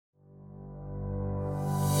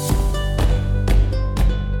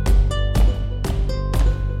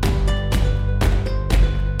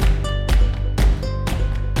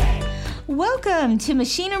Welcome to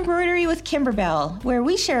Machine Embroidery with Kimberbell, where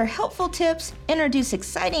we share helpful tips, introduce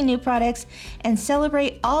exciting new products, and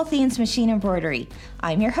celebrate all things machine embroidery.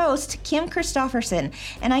 I'm your host, Kim Christofferson,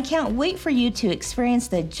 and I can't wait for you to experience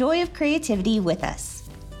the joy of creativity with us.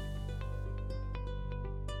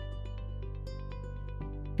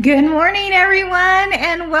 Good morning, everyone,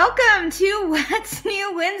 and welcome to What's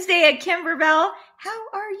New Wednesday at Kimberbell. How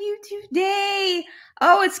are you today?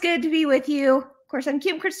 Oh, it's good to be with you. Of course, I'm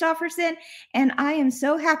Kim Christofferson, and I am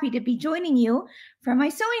so happy to be joining you from my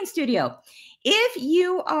sewing studio. If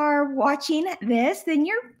you are watching this, then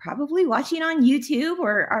you're probably watching on YouTube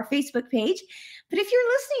or our Facebook page. But if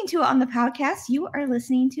you're listening to it on the podcast, you are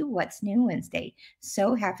listening to What's New Wednesday.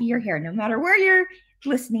 So happy you're here, no matter where you're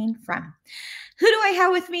listening from. Who do I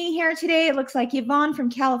have with me here today? It looks like Yvonne from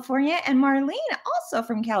California and Marlene also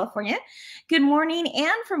from California. Good morning, Anne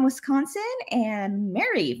from Wisconsin and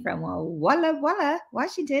Mary from Walla Walla,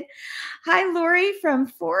 Washington. Hi, Lori from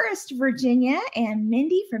Forest, Virginia and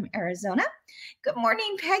Mindy from Arizona. Good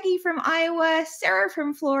morning, Peggy from Iowa, Sarah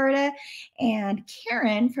from Florida, and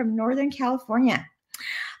Karen from Northern California.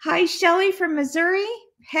 Hi, Shelly from Missouri,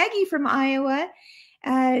 Peggy from Iowa,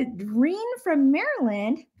 Reen from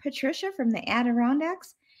Maryland, Patricia from the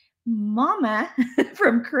Adirondacks, Mama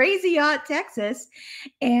from Crazy Hot, Texas,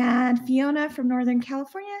 and Fiona from Northern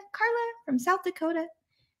California, Carla from South Dakota,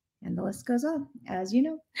 and the list goes on, as you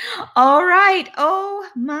know. All right. Oh,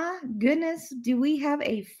 my goodness. Do we have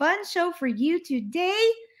a fun show for you today?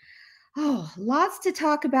 Oh, lots to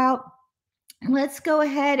talk about. Let's go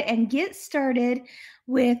ahead and get started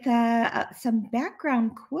with some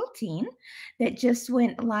background quilting that just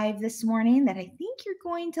went live this morning that I think you're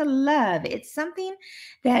going to love. It's something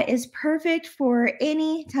that is perfect for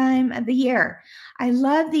any time of the year. I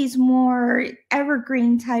love these more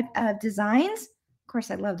evergreen type of designs. Of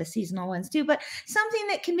course, I love the seasonal ones too, but something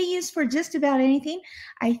that can be used for just about anything.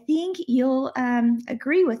 I think you'll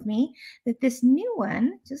agree with me that this new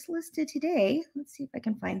one just listed today, let's see if I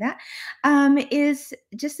can find that, is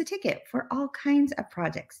just a ticket for all kinds of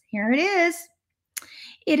projects. Here it is.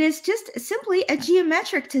 It is just simply a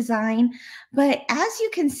geometric design, but as you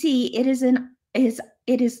can see, it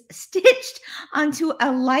is stitched onto a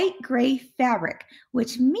light gray fabric,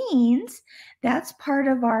 which means that's part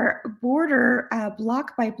of our border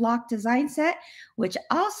block by block design set, which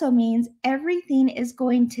also means everything is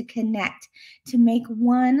going to connect to make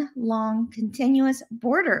one long continuous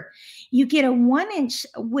border. You get a 1-inch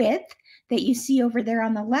width that you see over there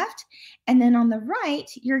on the left. And then on the right,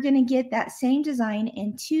 you're going to get that same design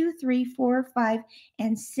in 2, 3, 4, 5,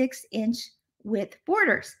 and 6-inch width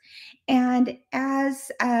borders. And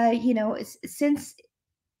as since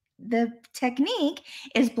the technique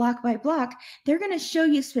is block by block, they're going to show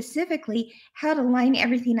you specifically how to line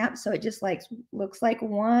everything up so it just looks like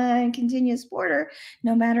one continuous border,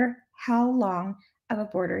 no matter how long of a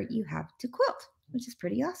border you have to quilt, which is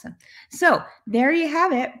pretty awesome. So there you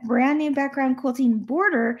have it, brand new background quilting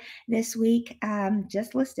border this week,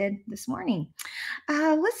 just listed this morning.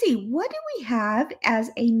 Let's see, what do we have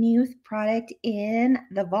as a new product in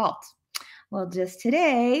the vault? Well, just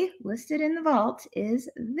today, listed in the vault is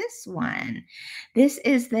this one. This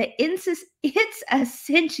is the It's a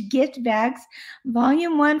Cinch Gift Bags,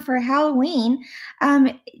 Volume 1 for Halloween.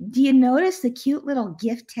 Do you notice the cute little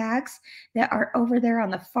gift tags that are over there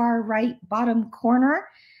on the far right bottom corner?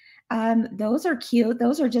 Those are cute.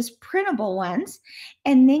 Those are just printable ones.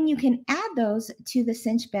 And then you can add those to the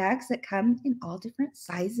cinch bags that come in all different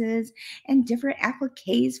sizes and different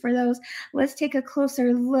appliques for those. Let's take a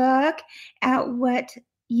closer look at what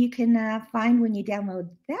you can find when you download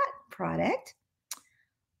that product.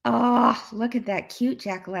 Oh, look at that cute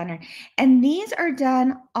jack-o'-lantern. And these are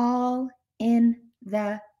done all in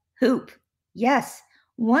the hoop. Yes.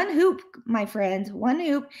 One hoop, my friends, one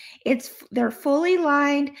hoop. They're fully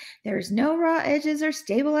lined. There's no raw edges or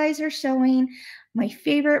stabilizer showing. My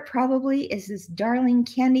favorite probably is this darling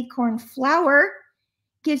candy corn flower.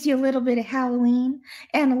 Gives you a little bit of Halloween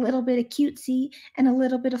and a little bit of cutesy and a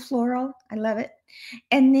little bit of floral. I love it.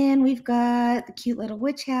 And then we've got the cute little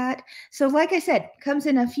witch hat. So like I said, comes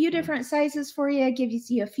in a few different sizes for you.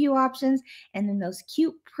 Gives you a few options. And then those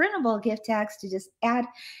cute printable gift tags to just add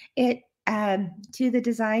it to the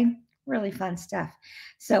design. Really fun stuff.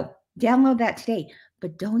 So download that today,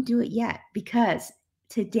 but don't do it yet, because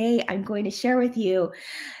today I'm going to share with you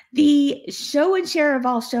the show and share of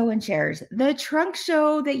all show and shares, the trunk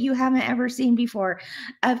show that you haven't ever seen before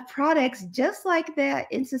of products just like that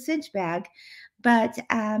It's a Cinch bag. But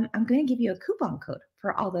I'm going to give you a coupon code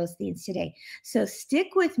for all those things today. So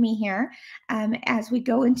stick with me here as we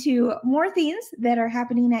go into more things that are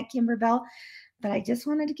happening at Kimberbell. But I just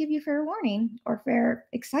wanted to give you fair warning or fair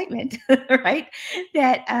excitement, right?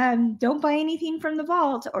 That don't buy anything from the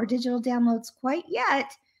vault or digital downloads quite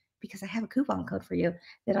yet, because I have a coupon code for you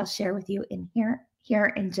that I'll share with you in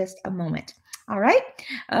here in just a moment. All right.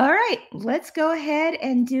 All right. Let's go ahead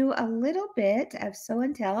and do a little bit of show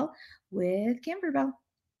and tell with Kimberbell.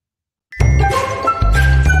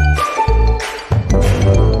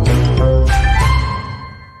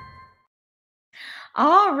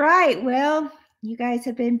 All right. Well, you guys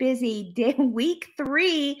have been busy. Week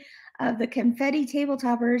 3 of the confetti table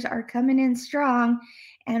toppers are coming in strong.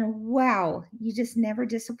 And wow, you just never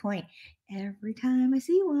disappoint. Every time I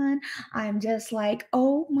see one, I'm just like,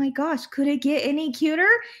 oh my gosh, could it get any cuter?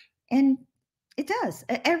 And it does.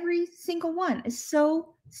 Every single one is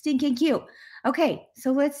so stinking cute. Okay,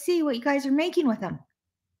 so let's see what you guys are making with them.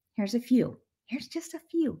 Here's a few. Here's just a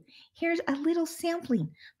few. Here's a little sampling.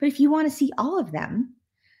 But if you want to see all of them,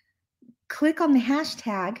 click on the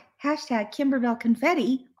hashtag Kimberbell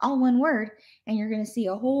Confetti, all one word, and you're going to see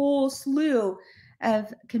a whole slew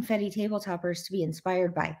of confetti table toppers to be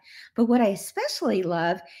inspired by. But what I especially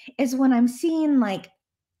love is when I'm seeing like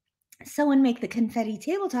someone make the confetti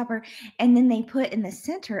table topper and then they put in the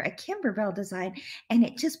center a Kimberbell design and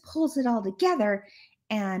it just pulls it all together.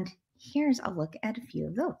 And here's a look at a few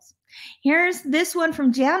of those. Here's this one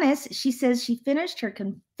from Janice. She says she finished her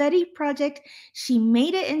confetti project. She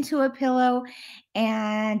made it into a pillow.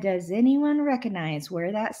 And does anyone recognize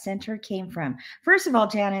where that center came from? First of all,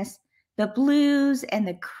 Janice, the blues and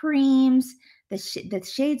the creams, the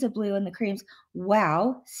shades of blue and the creams.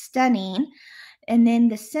 Wow, stunning. And then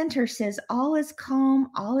the center says, all is calm,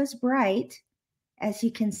 all is bright, as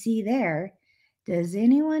you can see there. Does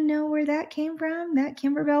anyone know where that came from, that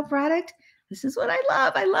Kimberbell product? This is what I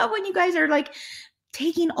love. I love when you guys are like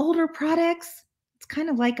taking older products. It's kind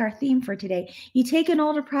of like our theme for today. You take an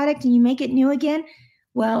older product and you make it new again.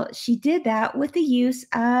 Well, she did that with the use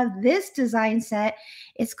of this design set.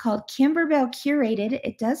 It's called Kimberbell Curated.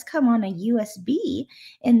 It does come on a USB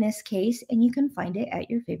in this case, and you can find it at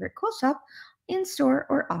your favorite cool shop, in store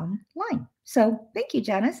or online. So thank you,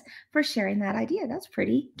 Janice, for sharing that idea. That's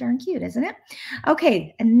pretty darn cute, isn't it?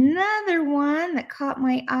 Okay, another one that caught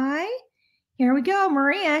my eye. Here we go.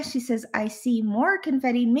 Maria, she says, I see more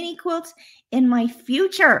confetti mini quilts in my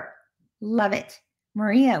future. Love it.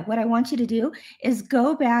 Maria, what I want you to do is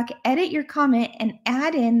go back, edit your comment, and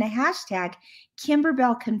add in the hashtag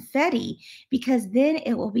Kimberbell Confetti, because then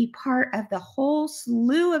it will be part of the whole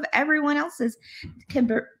slew of everyone else's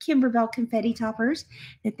Kimberbell Confetti toppers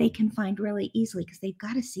that they can find really easily, because they've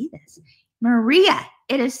got to see this. Maria,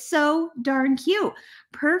 it is so darn cute.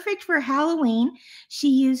 Perfect for Halloween. She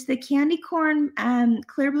used the candy corn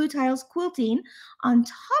clear blue tiles quilting on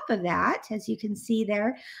top of that, as you can see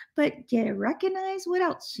there. But do you recognize what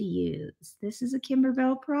else she used? This is a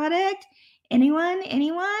Kimberbell product. Anyone?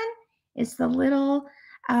 Anyone? It's the little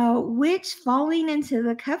witch falling into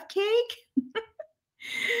the cupcake.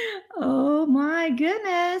 Oh my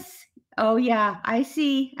goodness. Oh yeah, I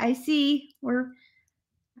see.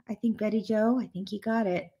 I think Betty Jo, I think you got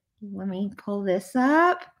it. Let me pull this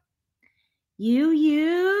up. You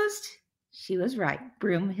used, she was right,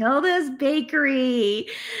 Broomhilda's Bakery.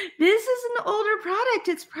 This is an older product.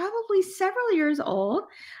 It's probably several years old.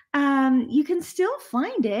 You can still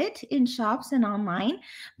find it in shops and online,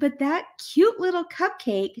 but that cute little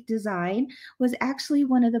cupcake design was actually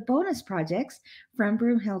one of the bonus projects from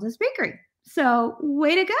Broomhilda's Bakery. So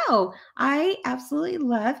way to go. I absolutely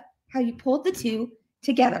love how you pulled the two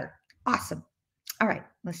together. Awesome. All right,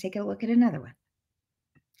 let's take a look at another one.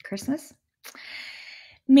 Christmas.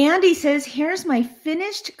 Mandy says, here's my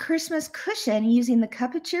finished Christmas cushion using the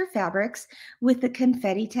Cup of Cheer fabrics with the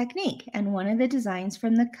confetti technique and one of the designs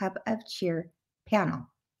from the Cup of Cheer panel.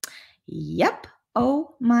 Yep.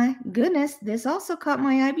 Oh my goodness. This also caught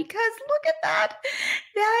my eye because look at that.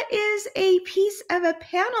 That is a piece of a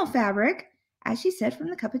panel fabric, as she said, from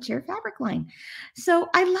the Cup of Cheer fabric line. So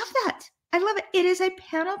I love that. I love it. It is a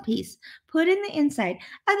panel piece put in the inside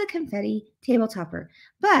of the confetti table topper.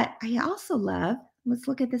 But I also love, let's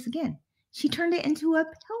look at this again. She turned it into a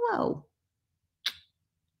pillow.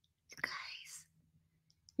 You guys,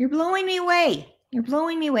 you're blowing me away. You're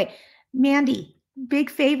blowing me away. Mandy, big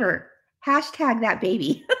favor, hashtag that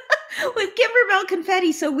baby with Kimberbell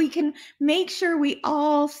confetti so we can make sure we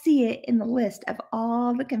all see it in the list of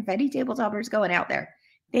all the confetti table toppers going out there.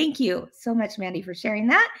 Thank you so much, Mandy, for sharing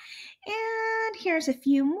that. And here's a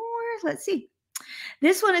few more. Let's see.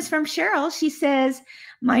 This one is from Cheryl. She says,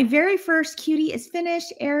 my very first cutie is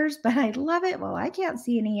finished, errors, but I love it. Well, I can't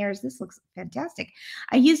see any errors. This looks fantastic.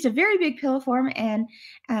 I used a very big pillow form, and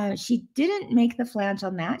she didn't make the flange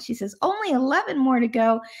on that. She says only 11 more to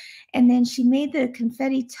go. And then she made the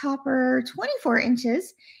confetti topper 24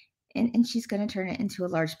 inches. And she's going to turn it into a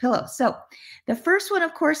large pillow. So the first one,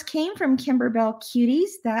 of course, came from Kimberbell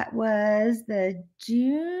Cuties. That was the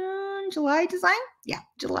July design. Yeah,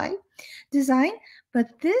 July design.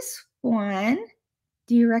 But this one,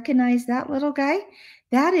 do you recognize that little guy?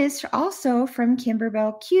 That is also from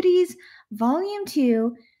Kimberbell Cuties, Volume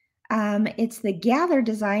 2. It's the Gather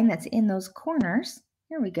design that's in those corners.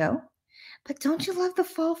 Here we go. But don't you love the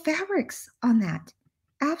fall fabrics on that?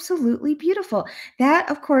 Absolutely beautiful. That,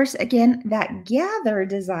 of course, again, that Gather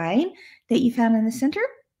design that you found in the center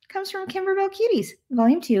comes from Kimberbell Cuties,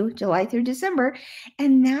 Volume 2, July through December.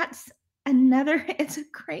 And that's it's a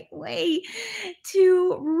great way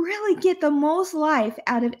to really get the most life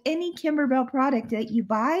out of any Kimberbell product that you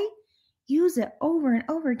buy. Use it over and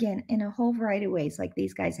over again in a whole variety of ways like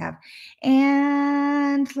these guys have.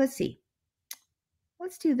 And let's see.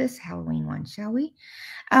 Let's do this Halloween one, shall we?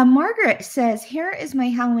 Margaret says, here is my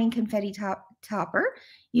Halloween confetti topper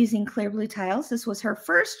using clear blue tiles. This was her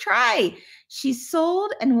first try. She's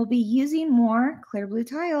sold and will be using more clear blue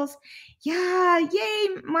tiles. Yeah, yay,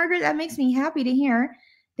 Margaret. That makes me happy to hear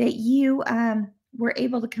that you were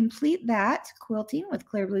able to complete that quilting with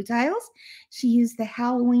clear blue tiles. She used the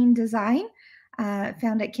Halloween design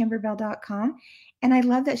found at kimberbell.com. And I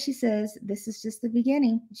love that she says, this is just the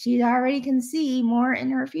beginning. She already can see more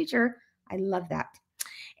in her future. I love that.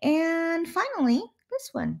 And finally,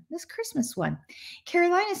 this Christmas one.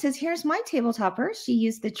 Carolina says, here's my table topper. She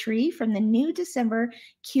used the tree from the new December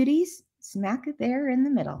Cuties smack there in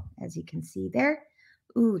the middle, as you can see there.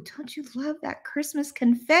 Ooh, don't you love that Christmas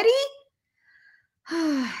confetti?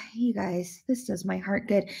 You guys, this does my heart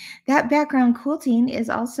good. That background quilting is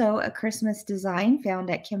also a Christmas design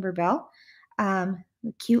found at Kimberbell.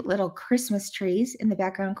 Cute little Christmas trees in the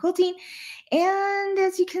background quilting. And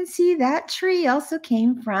as you can see, that tree also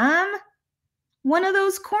came from one of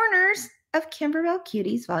those corners of Kimberbell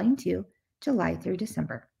Cuties, Volume 2, July through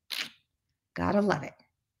December. Gotta love it.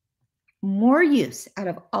 More use out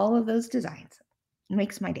of all of those designs.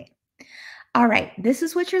 Makes my day. All right, this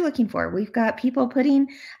is what you're looking for. We've got people putting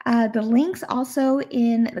the links also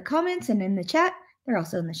in the comments and in the chat. They're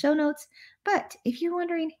also in the show notes. But if you're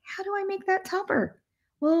wondering, how do I make that topper?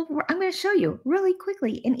 Well, I'm going to show you really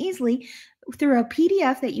quickly and easily through a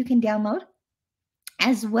PDF that you can download,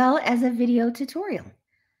 as well as a video tutorial.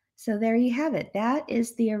 So there you have it. That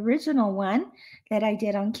is the original one that I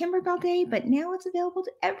did on Kimberbell Day, but now it's available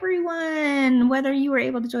to everyone. Whether you were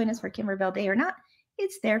able to join us for Kimberbell Day or not,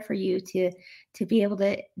 it's there for you to be able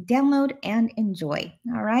to download and enjoy.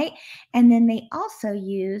 All right. And then they also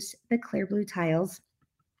use the clear blue tiles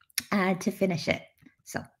to finish it.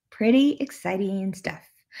 So pretty exciting stuff.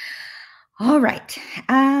 All right.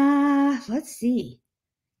 Let's see.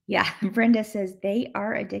 Yeah. Brenda says they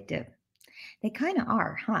are addictive. They kind of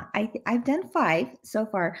are, huh? I've done 5 so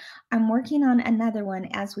far. I'm working on another one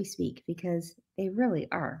as we speak because they really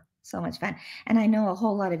are so much fun. And I know a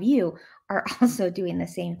whole lot of you are also doing the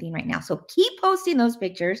same thing right now. So keep posting those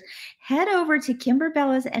pictures. Head over to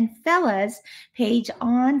Kimberbella's and Fella's page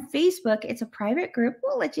on Facebook. It's a private group.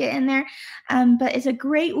 We'll let you in there. But it's a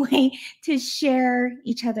great way to share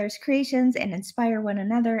each other's creations and inspire one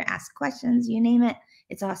another, ask questions, you name it.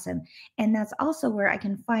 It's awesome. And that's also where I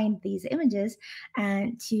can find these images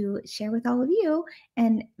and to share with all of you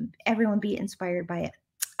and everyone be inspired by it.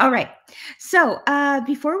 All right. So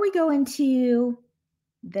before we go into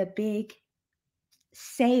the big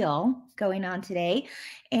sale going on today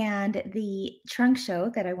and the trunk show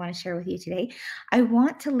that I want to share with you today, I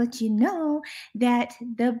want to let you know that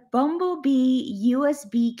the Bumblebee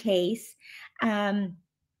USB case and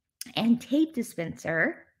tape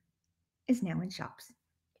dispenser is now in shops.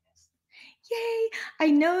 Yay!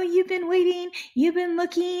 I know you've been waiting, you've been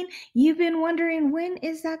looking, you've been wondering, when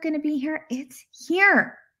is that going to be here? It's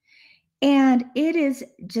here. And it is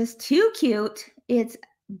just too cute. It's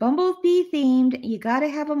Bumblebee themed. You got to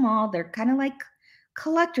have them all. They're kind of like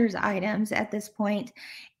collector's items at this point.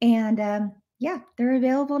 And yeah, they're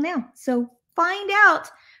available now. So find out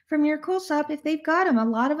from your cool shop if they've got them. A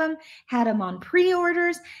lot of them had them on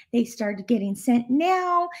pre-orders. They started getting sent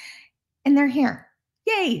now, and they're here.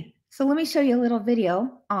 Yay! So let me show you a little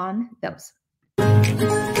video on those.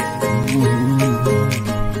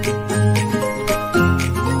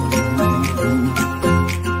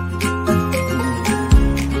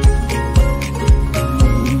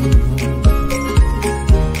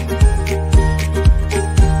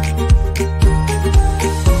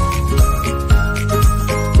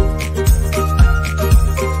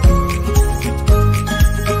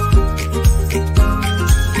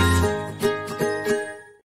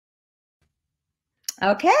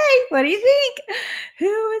 Okay, what do you think?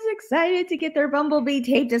 Who is excited to get their Bumblebee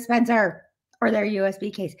tape dispenser or their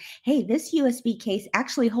USB case? Hey, this USB case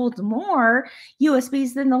actually holds more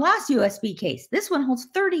USBs than the last USB case. This one holds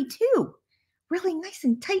 32. Really nice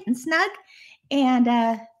and tight and snug. And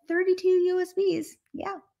 32 USBs.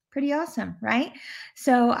 Yeah, pretty awesome, right?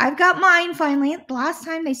 So I've got mine finally. Last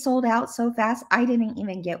time they sold out so fast, I didn't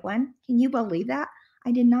even get one. Can you believe that?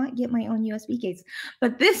 I did not get my own USB case.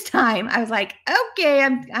 But this time I was like, okay,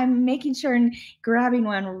 I'm making sure and grabbing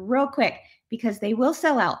one real quick because they will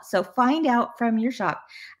sell out. So find out from your shop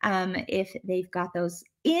if they've got those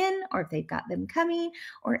in or if they've got them coming,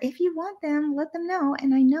 or if you want them, let them know.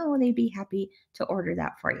 And I know they'd be happy to order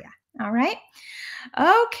that for you. All right.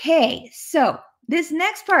 Okay. So this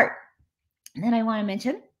next part that I want to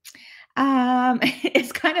mention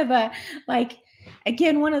is kind of a like,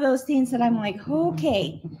 again, one of those things that I'm like,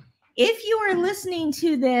 okay, if you are listening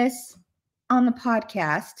to this on the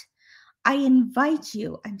podcast, I invite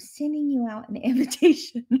you, I'm sending you out an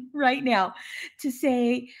invitation right now to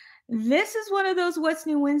say, this is one of those What's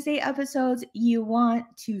New Wednesday episodes you want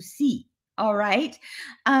to see. All right.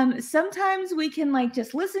 Sometimes we can like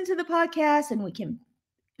just listen to the podcast and we can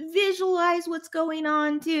visualize what's going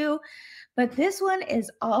on too. But this one is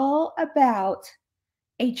all about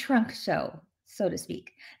a trunk show, so to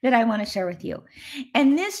speak, that I want to share with you.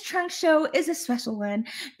 And this trunk show is a special one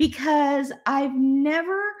because I've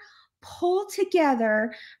never pulled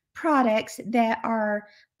together products that are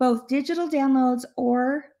both digital downloads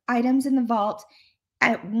or items in the vault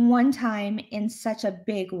at one time in such a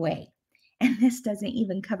big way. And this doesn't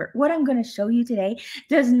even cover what I'm going to show you today,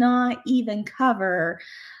 does not even cover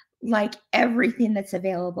like everything that's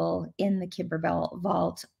available in the Kimberbell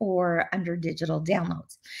vault or under digital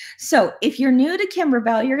downloads. So if you're new to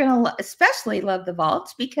Kimberbell, you're going to especially love the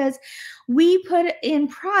vault because we put in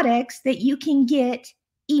products that you can get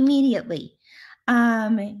immediately.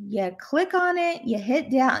 You click on it, you hit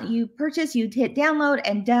down, you purchase, you hit download,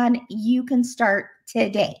 and done. You can start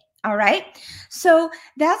today. All right. So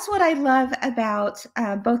that's what I love about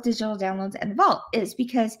both digital downloads and the vault is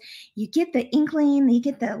because you get the inkling, you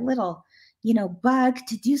get the little, bug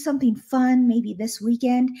to do something fun, maybe this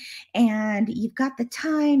weekend, and you've got the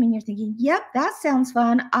time and you're thinking, yep, that sounds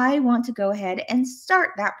fun. I want to go ahead and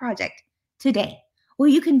start that project today. Well,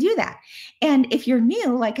 you can do that. And if you're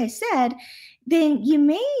new, like I said, then you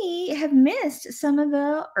may have missed some of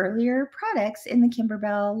the earlier products in the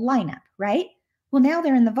Kimberbell lineup, right? Well, now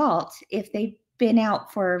they're in the vault if they've been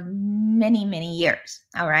out for many, many years,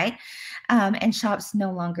 all right? And shops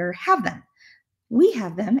no longer have them. We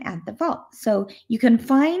have them at the vault. So you can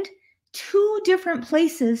find two different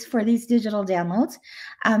places for these digital downloads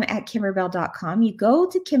at kimberbell.com. You go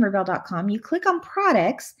to kimberbell.com, you click on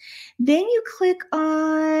products, then you click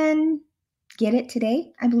on get it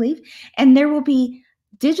today, I believe, and there will be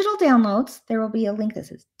digital downloads. There will be a link that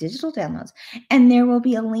says digital downloads, and there will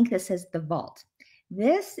be a link that says the vault.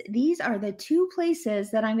 These are the two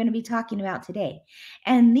places that I'm going to be talking about today.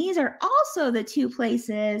 And these are also the two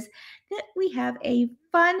places that we have a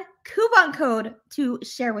fun coupon code to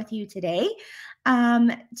share with you today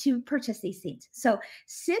to purchase these things. So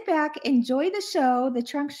sit back, enjoy the show, the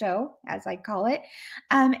trunk show, as I call it,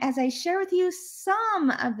 as I share with you some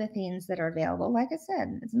of the things that are available. Like I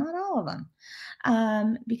said, it's not all of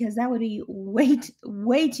them because that would be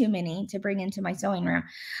way too many to bring into my sewing room.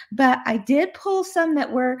 But I did pull some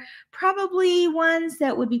that were probably ones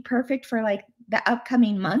that would be perfect for like the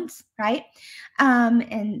upcoming months, right?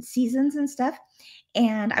 And seasons and stuff.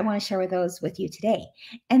 And I want to share those with you today.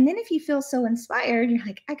 And then if you feel so inspired, you're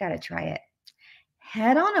like, I got to try it.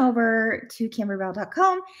 Head on over to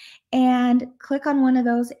kimberbell.com and click on one of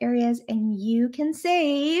those areas and you can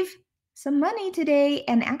save some money today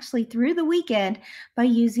and actually through the weekend by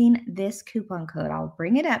using this coupon code. I'll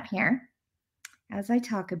bring it up here as I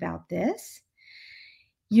talk about this.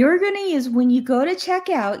 You're going to use, when you go to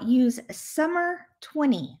checkout, use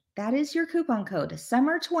summer20. That is your coupon code,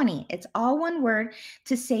 summer20. It's all one word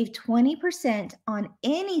to save 20% on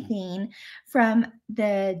anything from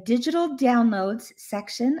the digital downloads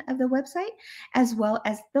section of the website, as well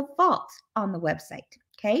as the vault on the website.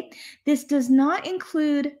 Okay. This does not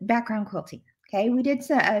include background quilting. Okay. We did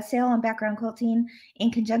a sale on background quilting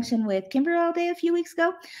in conjunction with Kimberbell Day a few weeks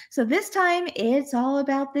ago. So this time it's all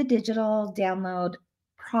about the digital download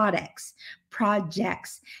projects.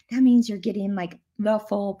 That means you're getting like the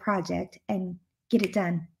full project and get it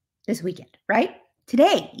done this weekend, right?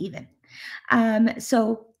 Today, even.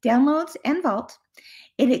 So downloads and vault.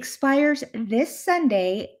 It expires this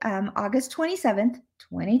Sunday, August 27th,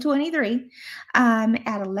 2023, at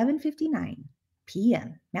 11:59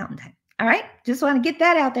 p.m. Mountain Time. All right, just want to get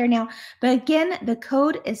that out there now. But again, the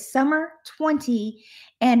code is summer20.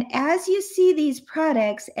 And as you see these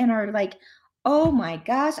products and are like, oh my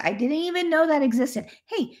gosh, I didn't even know that existed.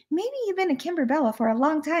 Hey, maybe you've been a Kimberbella for a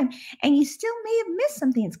long time and you still may have missed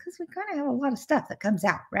some things because we kind of have a lot of stuff that comes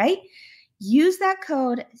out, right? Use that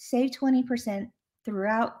code, save 20%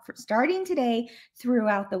 throughout, starting today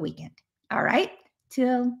throughout the weekend. All right,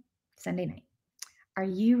 till Sunday night. Are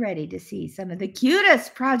you ready to see some of the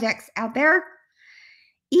cutest projects out there?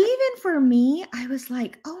 Even for me, I was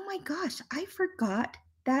like, oh my gosh, I forgot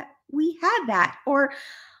that we had that. Or,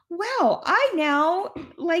 wow, I now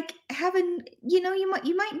like having, you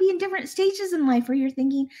might be in different stages in life where you're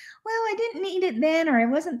thinking, well, I didn't need it then, or I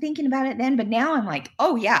wasn't thinking about it then, but now I'm like,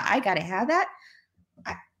 oh yeah, I got to have that.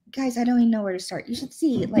 Guys, I don't even know where to start. You should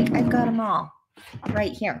see, like, I've got them all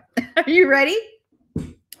right here. Are you ready?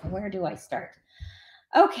 Where do I start?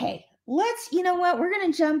 Okay, you know what? We're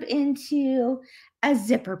going to jump into a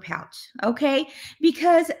zipper pouch, okay?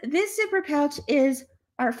 Because this zipper pouch is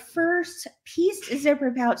our first pieced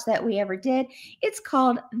zipper pouch that we ever did. It's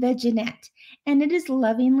called the Jeanette, and it is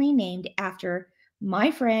lovingly named after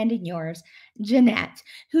my friend and yours, Jeanette,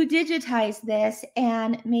 who digitized this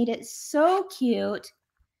and made it so cute.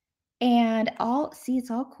 And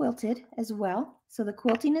it's all quilted as well. So the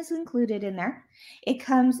quilting is included in there. It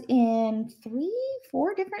comes in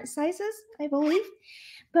 4 different sizes, I believe.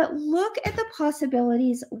 But look at the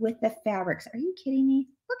possibilities with the fabrics. Are you kidding me?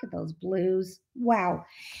 Look at those blues. Wow.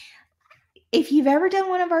 If you've ever done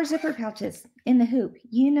one of our zipper pouches in the hoop,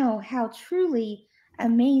 you know how truly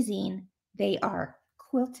amazing they are.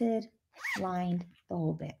 Quilted, lined, the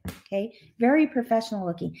whole bit. Okay, very professional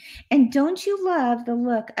looking. And don't you love the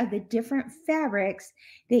look of the different fabrics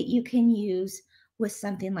that you can use with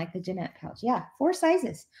something like the Jeanette pouch? Yeah, 4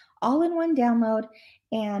 sizes, all in one download.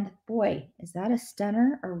 And boy, is that a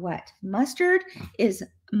stunner or what? Mustard is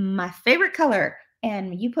my favorite color.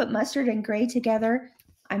 And you put mustard and gray together,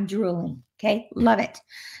 I'm drooling. Okay, love it.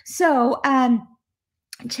 So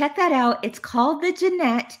check that out. It's called the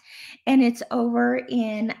Jeanette, and it's over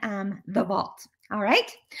in the vault. All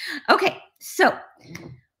right. Okay, so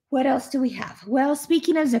what else do we have? Well,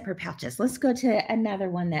 speaking of zipper pouches, let's go to another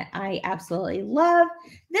one that I absolutely love.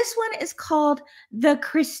 This one is called the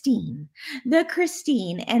Christine. The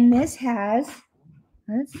Christine, and this has,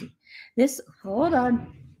 let's see, this, hold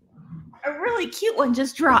on, a really cute one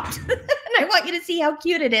just dropped. And I want you to see how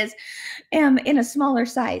cute it is in a smaller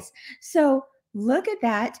size. So look at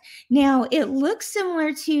that. Now it looks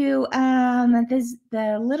similar to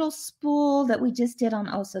the little spool that we just did on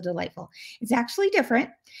Oh So Delightful. It's actually different,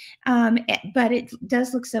 but it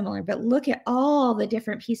does look similar. But look at all the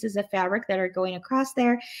different pieces of fabric that are going across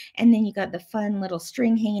there. And then you got the fun little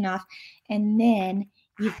string hanging off. And then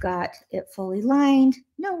you've got it fully lined,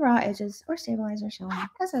 no raw edges or stabilizer showing,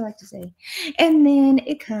 as I like to say. And then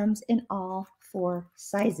it comes in all 4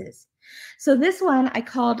 sizes. So this one I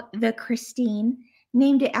called the Christine,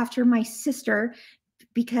 named it after my sister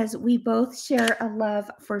because we both share a love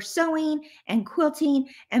for sewing and quilting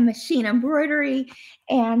and machine embroidery.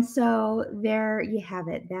 And so there you have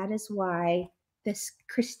it. That is why this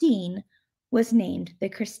Christine was named the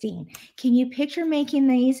Christine. Can you picture making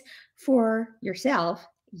these for yourself?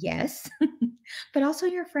 Yes. But also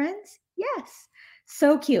your friends? Yes.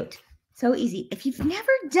 So cute. So easy. If you've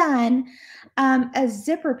never done a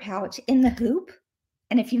zipper pouch in the hoop,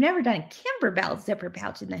 and if you've never done a Kimberbell zipper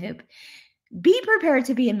pouch in the hoop, be prepared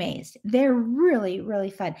to be amazed. They're really,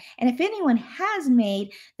 really fun. And if anyone has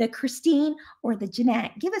made the Christine or the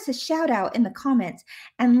Jeanette, give us a shout out in the comments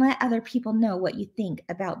and let other people know what you think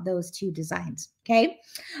about those 2 designs. Okay.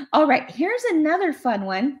 All right. Here's another fun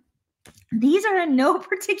one. These are in no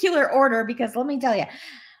particular order because let me tell you,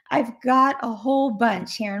 I've got a whole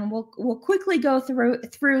bunch here, and we'll quickly go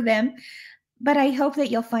through them. But I hope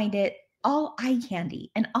that you'll find it all eye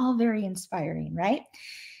candy and all very inspiring, right?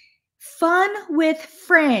 Fun with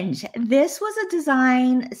Fringe. This was a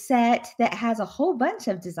design set that has a whole bunch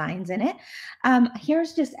of designs in it.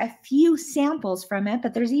 Here's just a few samples from it,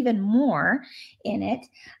 but there's even more in it.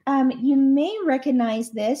 You may recognize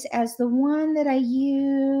this as the one that I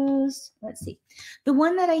used. Let's see. The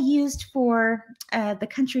one that I used for the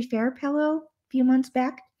Country Fair pillow a few months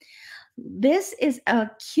back. This is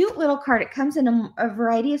a cute little card. It comes in a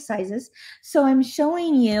variety of sizes. So I'm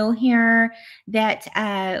showing you here that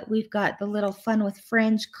we've got the little Fun with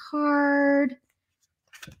Fringe card.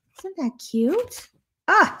 Isn't that cute?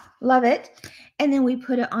 Ah, love it. And then we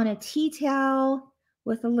put it on a tea towel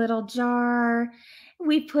with a little jar.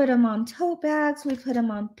 We put them on tote bags. We put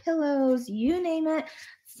them on pillows, you name it.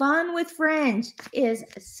 Fun with Friends is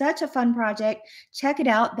such a fun project. Check it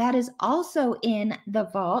out. That is also in the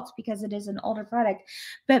vault because it is an older product.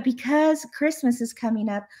 But because Christmas is coming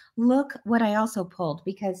up, look what I also pulled,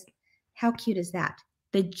 because how cute is that?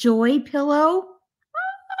 The Joy Pillow.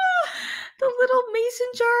 The little mason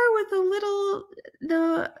jar with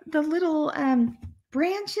the little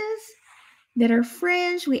branches that are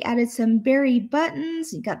fringed. We added some berry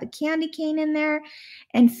buttons. You got the candy cane in there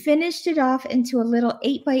and finished it off into a little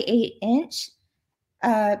 8x8 inch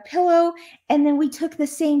pillow. And then we took the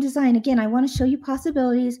same design. Again, I want to show you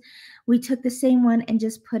possibilities. We took the same one and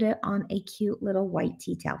just put it on a cute little white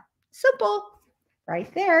tea towel. Simple,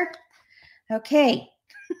 right there. Okay.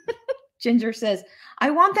 Ginger says, I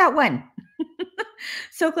want that one.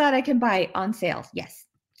 So glad I can buy on sales. Yes.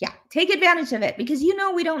 Yeah. Take advantage of it because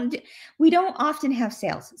we don't often have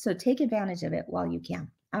sales. So take advantage of it while you can.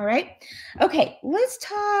 All right. Okay. Let's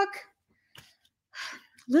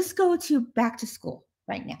go to back to school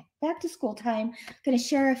right now. Back to school time. I'm going to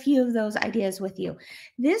share a few of those ideas with you.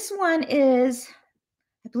 This one is,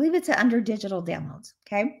 I believe it's under digital downloads.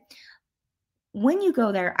 Okay. When you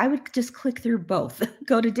go there, I would just click through both.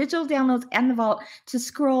 Go to digital downloads and the vault to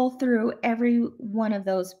scroll through every one of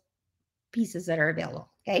those pieces that are available.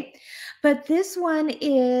 Okay. But this one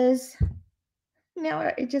is,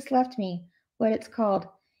 now it just left me what it's called.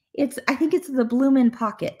 I think it's the Bloomin'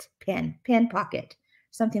 Pocket pen pocket,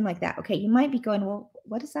 something like that. Okay. You might be going, well,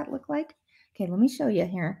 what does that look like? Okay. Let me show you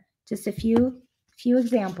here. Just a few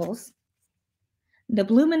examples. The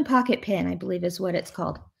Bloomin' Pocket pen, I believe is what it's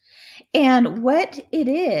called. And what it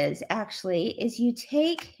is actually is you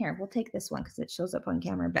take, here, we'll take this one because it shows up on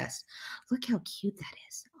camera best. Look how cute that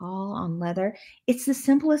is, all on leather. It's the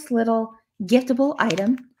simplest little giftable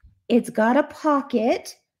item. It's got a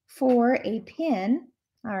pocket for a pin,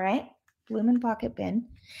 all right, Bloomin' Pocket pin.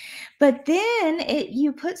 But then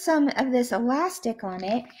you put some of this elastic on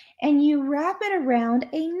it and you wrap it around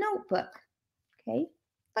a notebook, okay?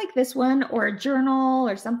 Like this one or a journal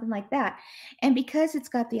or something like that. And because it's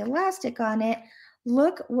got the elastic on it,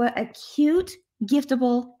 look what a cute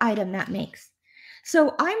giftable item that makes.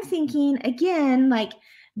 So I'm thinking again, like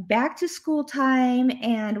back to school time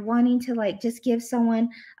and wanting to like just give someone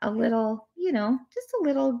a little, just a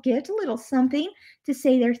little gift, a little something to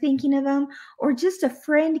say they're thinking of them, or just a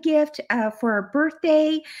friend gift for a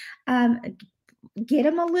birthday. Get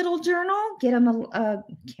them a little journal, get them a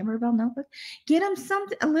Kimberbell notebook, get them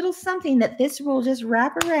a little something that this will just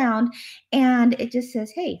wrap around and it just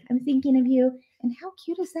says, hey, I'm thinking of you. And how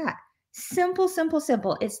cute is that? Simple, simple,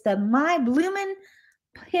 simple. It's the My Bloomin'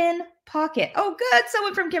 Pin Pocket. Oh, good.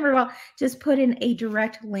 Someone from Kimberbell just put in a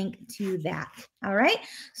direct link to that. All right.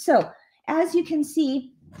 So as you can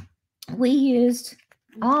see, we used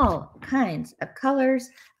all kinds of colors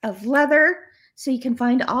of leather. So you can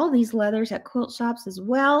find all these leathers at quilt shops as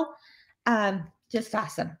well. Just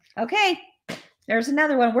awesome. Okay, there's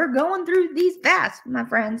another one. We're going through these fast, my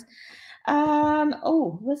friends.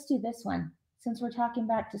 Let's do this one since we're talking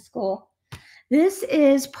back to school. This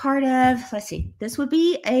is part of, let's see, this would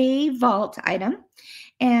be a vault item,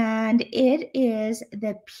 and it is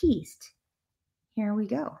the pieced. Here we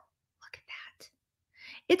go.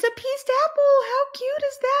 It's a pieced apple. How cute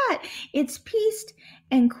is that? It's pieced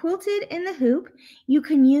and quilted in the hoop. You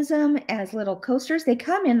can use them as little coasters. They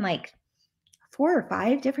come in like 4 or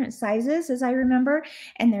 5 different sizes, as I remember.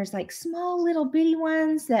 And there's like small little bitty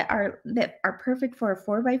ones that are perfect for a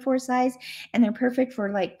 4x4 size. And they're perfect for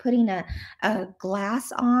like putting a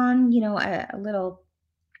glass on, a little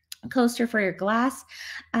coaster for your glass.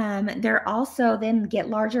 They're also then get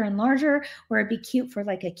larger and larger, where it'd be cute for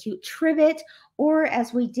like a cute trivet, or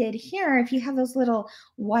as we did here, if you have those little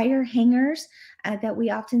wire hangers that we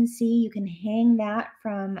often see, you can hang that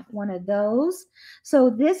from one of those. So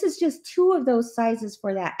this is just 2 of those sizes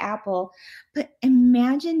for that apple. But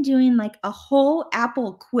imagine doing like a whole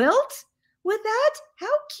apple quilt with that.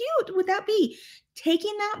 How cute would that be?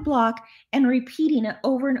 Taking that block and repeating it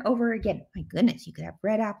over and over again. My goodness, you could have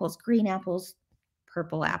red apples, green apples,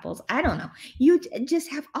 purple apples. I don't know. You just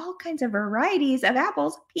have all kinds of varieties of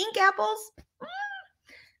apples, pink apples.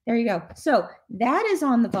 There you go. So that is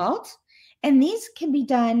on the vault. And these can be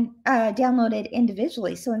downloaded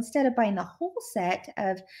individually. So instead of buying the whole set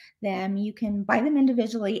of them, you can buy them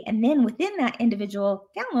individually. And then within that individual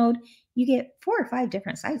download, you get 4 or 5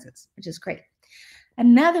 different sizes, which is great.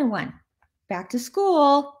 Another one, back to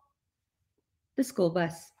school, the school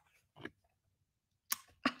bus.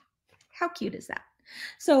 How cute is that?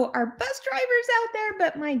 So our bus drivers out there,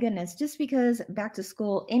 but my goodness, just because back to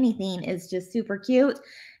school, anything is just super cute.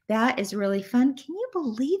 That is really fun. Can you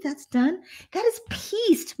believe that's done? That is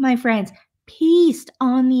pieced, my friends. pieced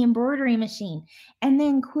on the embroidery machine and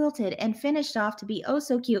then quilted and finished off to be oh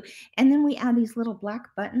so cute. And then we add these little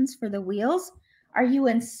black buttons for the wheels. Are you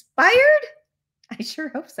inspired? I sure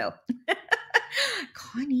hope so.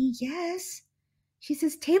 Connie, yes. She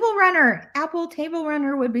says table runner. Apple table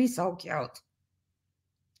runner would be so cute.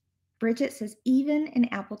 Bridget says even an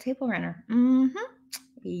apple table runner.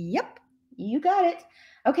 Yep, you got it.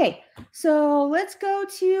 Okay, so let's go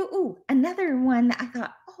to another one that I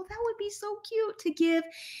thought, oh, that would be so cute to give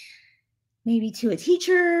maybe to a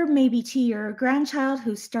teacher, maybe to your grandchild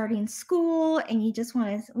who's starting school, and you just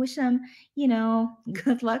want to wish them,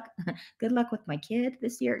 good luck. Good luck with my kid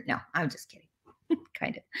this year. No, I'm just kidding.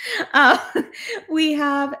 Kind of. We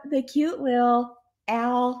have the cute little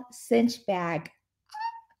owl cinch bag.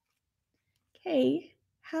 Okay,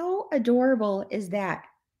 how adorable is that?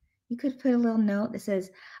 You could put a little note that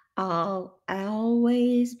says, I'll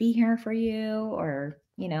always be here for you, or,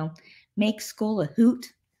 make school a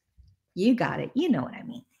hoot. You got it. You know what I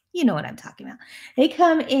mean. You know what I'm talking about. They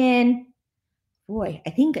come in, I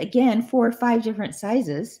think, again, 4 or 5 different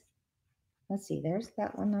sizes. Let's see. There's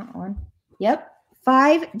that one, that one. Yep.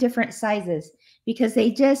 5 different sizes because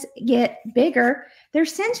they just get bigger. They're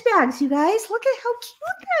cinch bags, you guys. Look at how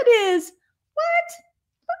cute that is. What?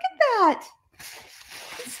 Look at that.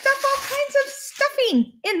 Stuff all kinds of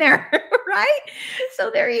stuffing in there, right?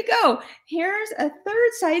 So there you go. Here's a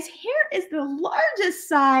 3rd size. Here is the largest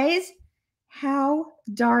size. How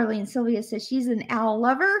darling. Sylvia says she's an owl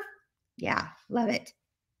lover. Yeah, love it.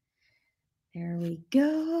 There we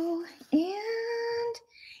go. And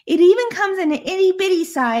it even comes in an itty bitty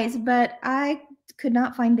size, but I could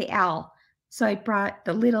not find the owl. So I brought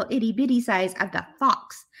the little itty bitty size of the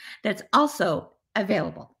fox that's also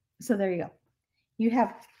available. So there you go. You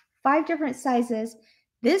have 5 different sizes.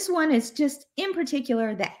 This one is just in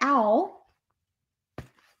particular the owl.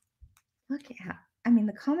 Look at,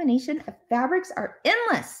 the combination of fabrics are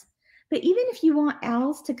endless. But even if you want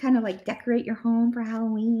owls to kind of like decorate your home for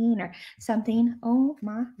Halloween or something, oh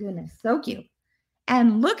my goodness, so cute.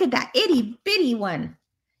 And look at that itty bitty one.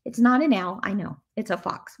 It's not an owl, I know, it's a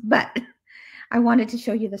fox, but I wanted to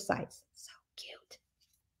show you the size. So cute.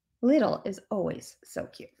 Little is always so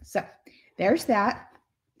cute. So there's that.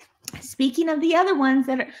 Speaking of the other ones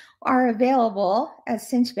that are available as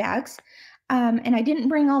cinch bags, and I didn't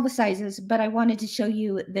bring all the sizes, but I wanted to show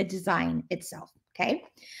you the design itself, okay?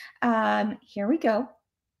 Here we go.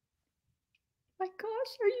 My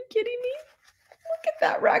gosh, are you kidding me? Look at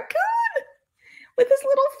that raccoon with his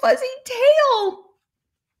little fuzzy tail.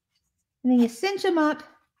 And then you cinch them up.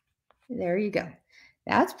 There you go.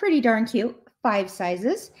 That's pretty darn cute. 5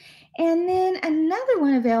 sizes. And then another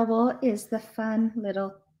one available is the fun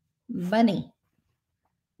little bunny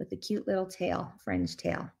with the cute little tail, fringe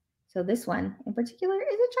tail. So this one in particular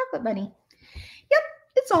is a chocolate bunny. Yep,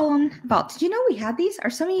 it's all on the vault. Did you know we had these? Are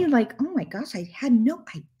some of you like, oh my gosh, I had no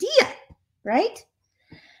idea, right?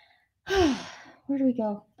 Where do we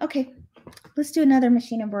go? Okay, let's do another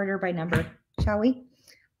machine embroider by number, shall we?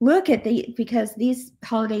 Look at because these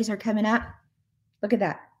holidays are coming up. Look at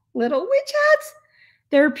that. Little witch hats.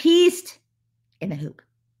 They're pieced in the hoop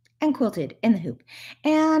and quilted in the hoop.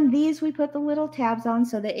 And these we put the little tabs on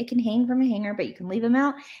so that it can hang from a hanger, but you can leave them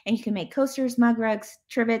out and you can make coasters, mug rugs,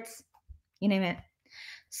 trivets, you name it.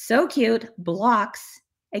 So cute. Blocks.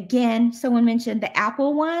 Again, someone mentioned the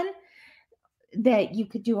apple one, that you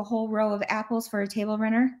could do a whole row of apples for a table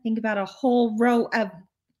runner. Think about a whole row of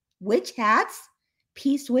witch hats,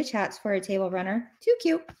 pieced witch hats for a table runner. Too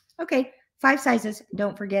cute. Okay, 5 sizes.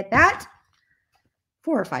 Don't forget that.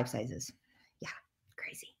 4 or 5 sizes. Yeah,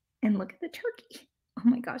 crazy. And look at the turkey. Oh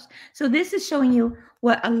my gosh. So this is showing you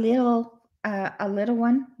what a little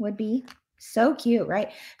one would be. So cute,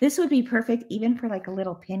 right? This would be perfect even for like a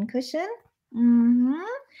little pin cushion.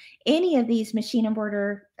 Any of these machine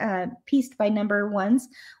embroider pieced by number ones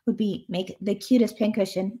would make the cutest pin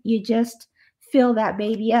cushion. You just fill that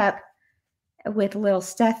baby up with a little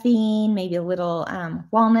stuffing, maybe a little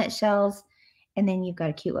walnut shells, and then you've got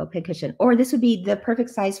a cute little pin cushion. Or this would be the perfect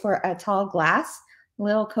size for a tall glass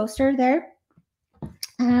little coaster there.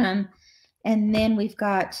 And then we've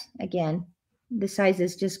got, again, the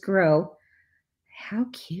sizes just grow. How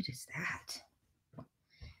cute is that?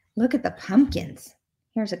 Look at the pumpkins.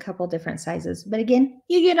 Here's a couple different sizes, but again,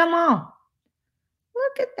 you get them all.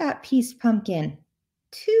 Look at that piece pumpkin.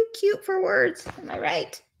 Too cute for words. Am I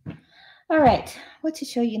right? All right, what to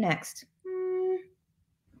show you next?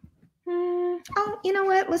 Oh, you know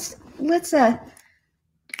what? Let's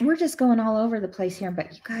we're just going all over the place here,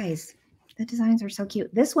 but you guys, the designs are so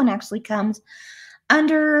cute. This one actually comes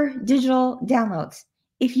under digital downloads.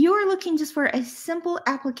 if you are looking just for a simple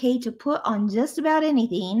applique to put on just about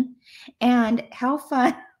anything, and how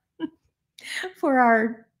fun for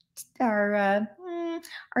our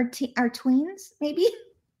tweens, maybe.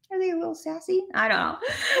 Are they a little sassy? I don't know.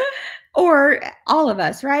 Or all of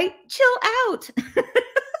us, right? Chill out.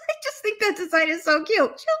 I just think that design is so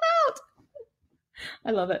cute. Chill out.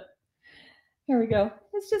 I love it. Here we go.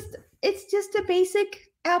 It's just a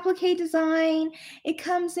basic applique design. It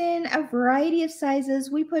comes in a variety of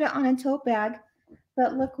sizes. We put it on a tote bag,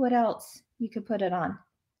 but look what else you could put it on.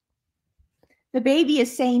 The baby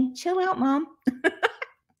is saying, chill out, Mom.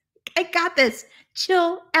 I got this.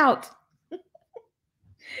 Chill out.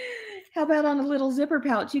 How about on a little zipper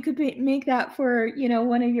pouch? You could make that for,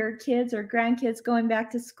 one of your kids or grandkids going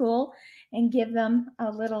back to school and give them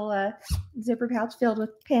a little zipper pouch filled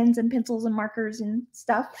with pens and pencils and markers and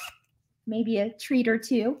stuff. Maybe a treat or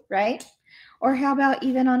two, right? Or how about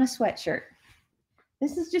even on a sweatshirt?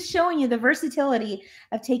 This is just showing you the versatility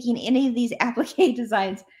of taking any of these applique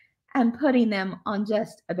designs and putting them on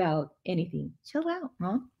just about anything. Chill out,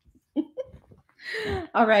 Mom.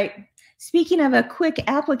 All right. Speaking of a quick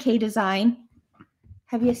applique design,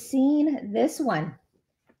 have you seen this one?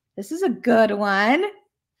 This is a good one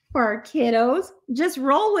for our kiddos. Just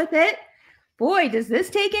roll with it. Boy, does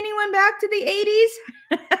this take anyone back to the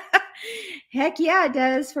 80s? Heck yeah, it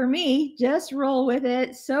does for me. Just roll with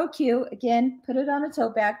it. So cute. Again, put it on a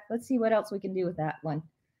tote bag. Let's see what else we can do with that one.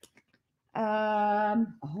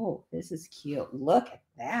 Oh, this is cute. Look at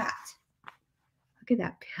that. Look at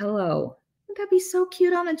that pillow. Wouldn't that be so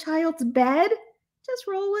cute on a child's bed? Just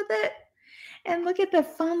roll with it. And look at the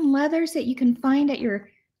fun leathers that you can find at your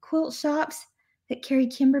quilt shops that carry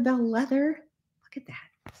Kimberbell leather. Look at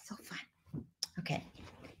that. So fun. Okay.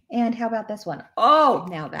 And how about this one? Oh,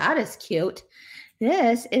 now that is cute.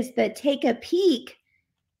 This is the Take a Peek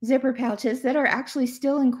zipper pouches that are actually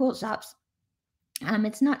still in quilt shops.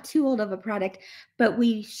 It's not too old of a product, but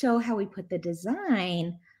we show how we put the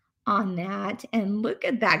design on that. And look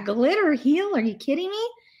at that glitter heel. Are you kidding me?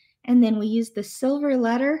 And then we use the silver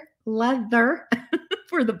leather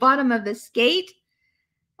for the bottom of the skate.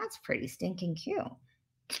 That's pretty stinking cute.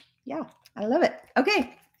 Yeah, I love it.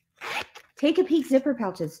 Okay. Take a Peek zipper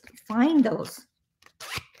pouches. Find those.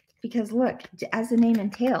 Because look, as the name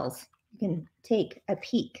entails, you can take a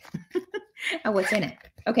peek at what's in it.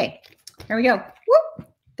 Okay, here we go. Whoop,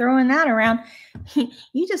 throwing that around.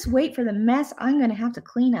 You just wait for the mess I'm going to have to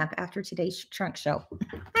clean up after today's trunk show.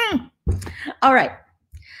 All right.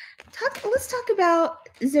 Let's talk about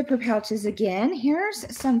zipper pouches again.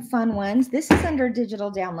 Here's some fun ones. This is under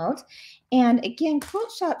digital downloads. And again,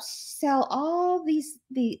 quilt shops sell all these,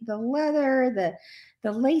 the leather,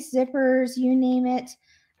 the lace zippers, you name it.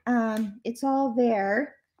 It's all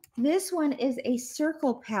there. This one is a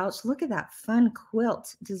circle pouch. Look at that fun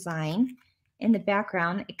quilt design in the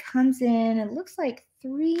background. It comes in, it looks like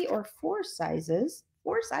 3 or 4 sizes.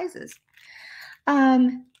 4 sizes.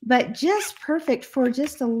 But just perfect for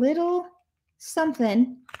just a little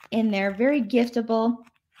something in there. Very giftable.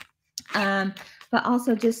 But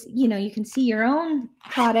also just, you can see your own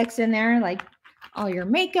products in there, like all your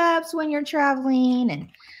makeups when you're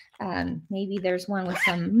traveling. And maybe there's one with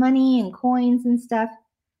some money and coins and stuff.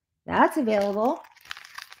 That's available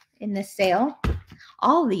in this sale.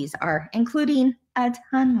 All these are, including a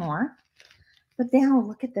ton more. But now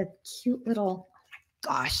look at the cute little, oh my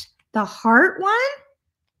gosh, the heart one.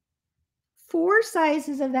 4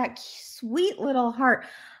 sizes of that sweet little heart.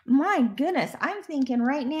 My goodness, I'm thinking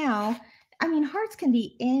right now, hearts can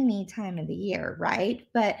be any time of the year, right?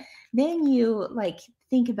 But then you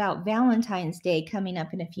think about Valentine's Day coming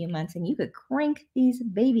up in a few months, and you could crank these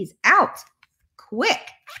babies out quick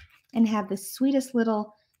and have the sweetest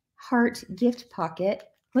little heart gift pocket.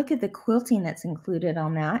 Look at the quilting that's included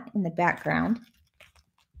on that in the background.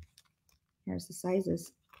 Here's the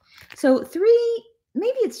sizes. So 3,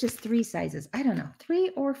 maybe it's just 3 sizes. I don't know,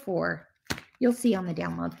 3 or 4. You'll see on the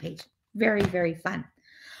download page. Very, very fun.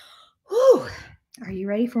 Whew. Are you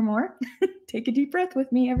ready for more? Take a deep breath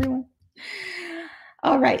with me, everyone.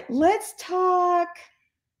 All right, let's talk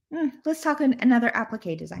another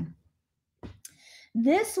applique design.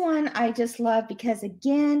 This one I just love because,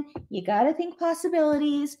 again, you got to think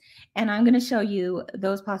possibilities, and I'm going to show you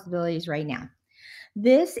those possibilities right now.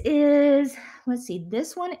 This is, let's see,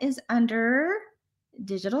 this one is under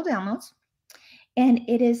digital downloads, and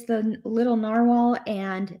it is the little narwhal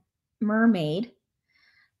and mermaid.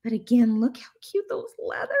 But again, look how cute those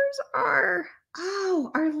leathers are. Oh,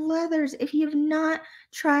 our leathers. If you have not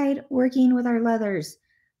tried working with our leathers,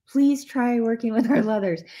 please try working with our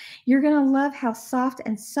leathers. You're going to love how soft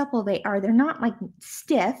and supple they are. They're not like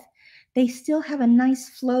stiff. they still have a nice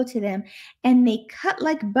flow to them, and they cut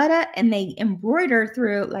like butter and they embroider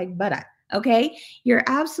through like butter. Okay, you're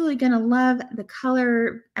absolutely going to love the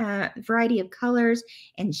color, variety of colors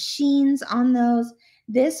and sheens on those.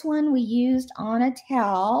 This one we used on a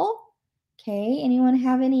towel. Okay, anyone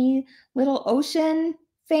have any little ocean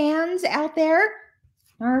fans out there?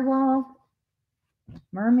 Narwhal,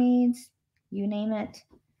 mermaids, you name it.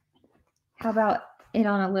 How about it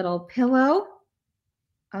on a little pillow?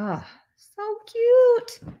 Oh, so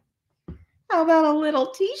cute. How about a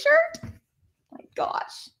little t-shirt? My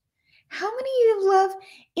gosh. How many of you love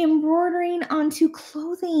embroidering onto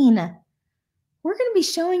clothing? We're going to be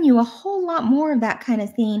showing you a whole lot more of that kind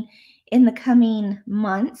of thing in the coming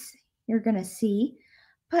months. You're going to see.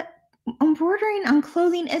 But embroidering on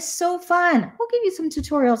clothing is so fun. We'll give you some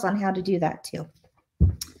tutorials on how to do that too.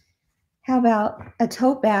 How about a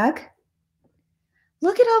tote bag?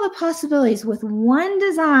 Look at all the possibilities with one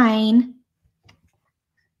design.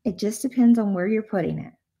 It just depends on where you're putting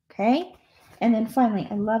it, okay? And then finally,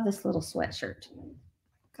 I love this little sweatshirt.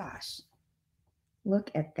 Gosh, look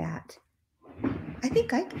at that. I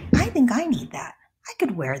think I need that. I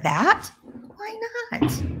could wear that. Why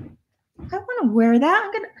not? I want to wear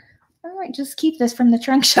that. I might just keep this from the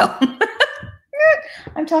trunk show.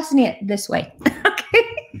 I'm tossing it this way.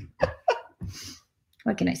 Okay.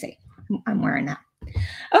 What can I say? I'm wearing that.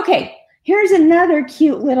 Okay, here's another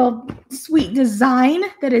cute little sweet design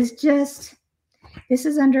that is just, this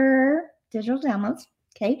is under digital downloads.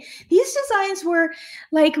 Okay, these designs were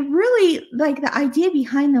like really, like the idea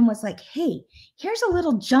behind them was like, hey, here's a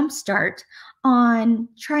little jump start on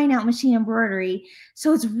trying out machine embroidery.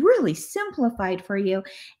 So it's really simplified for you.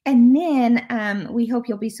 And then we hope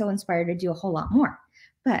you'll be so inspired to do a whole lot more.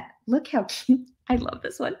 But look how cute. I love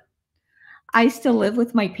this one. I still live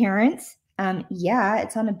with my parents. Yeah,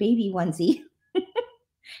 it's on a baby onesie.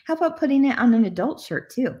 How about putting it on an adult shirt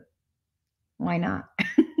too? Why not?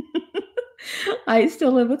 I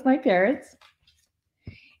still live with my parents.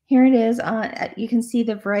 Here it is. You can see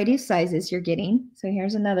the variety of sizes you're getting. So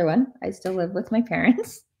here's another one. I still live with my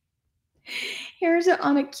parents. Here's it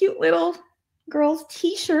on a cute little girl's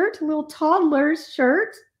t-shirt, a little toddler's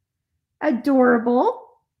shirt. Adorable.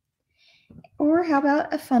 Or how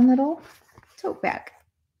about a fun little tote bag?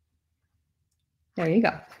 There you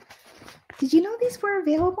go. Did you know these were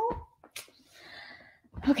available?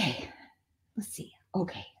 Okay, let's see.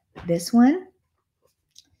 Okay, this one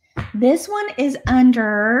is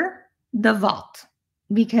under the vault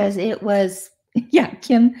because it was, yeah,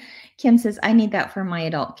 Kim says, I need that for my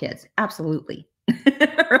adult kids. Absolutely.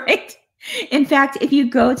 Right? In fact, if you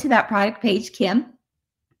go to that product page, Kim,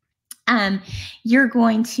 you're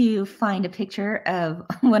going to find a picture of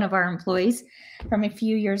one of our employees from a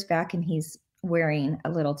few years back, and he's wearing a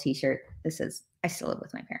little t-shirt that says, I still live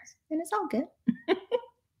with my parents. And it's all good.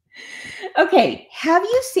 Okay, have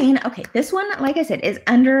you seen, okay, this one, like I said, is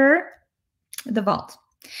under the vault.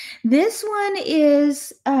 This one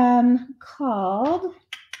is called,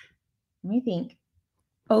 let me think,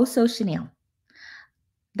 Oh So Chanel.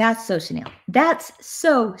 That's So Chanel. That's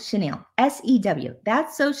So Chanel. S-E-W.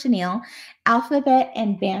 That's So Chanel. Alphabet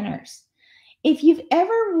and banners. If you've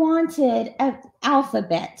ever wanted an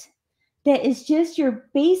alphabet that is just your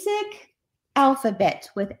basic alphabet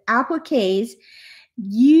with appliques,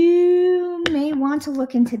 you may want to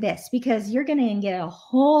look into this because you're going to get a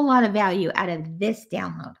whole lot of value out of this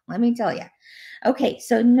download. Let me tell you. Okay,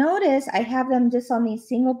 so notice I have them just on these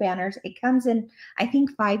single banners. It comes in, I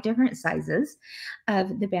think, 5 different sizes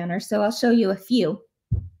of the banners. So I'll show you a few.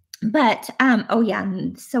 But, oh yeah,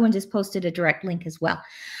 and someone just posted a direct link as well.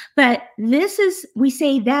 But this is, we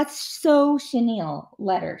say that's So Chanel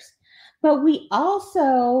letters. But we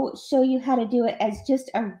also show you how to do it as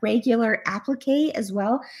just a regular applique as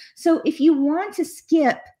well. So if you want to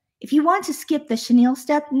skip the chenille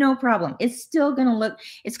step, no problem. It's still going to look,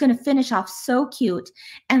 it's going to finish off so cute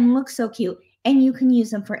and look so cute, and you can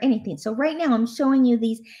use them for anything. So right now I'm showing you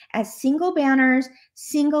these as single banners,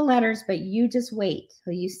 single letters, but you just wait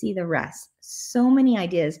till you see the rest. So many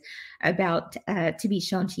ideas about to be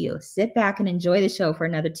shown to you. Sit back and enjoy the show for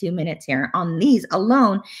another 2 minutes here on these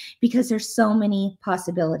alone, because there's so many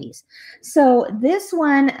possibilities. So this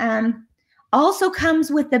one also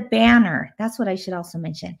comes with the banner. That's what I should also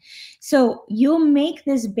mention. So you'll make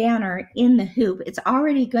this banner in the hoop. It's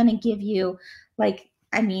already going to give you, like,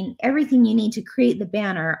 I mean, everything you need to create the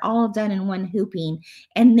banner, all done in one hooping.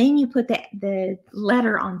 And then you put the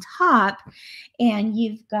letter on top, and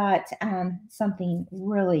you've got something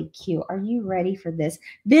really cute. Are you ready for this?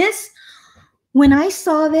 This, when I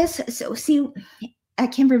saw this, so see,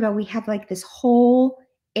 at Kimberbell, we have like this whole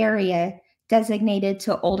area designated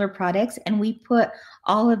to older products, and we put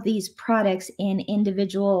all of these products in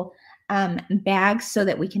individual bags so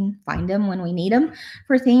that we can find them when we need them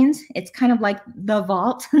for things. It's kind of like the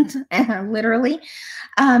vault, literally.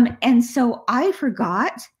 And so I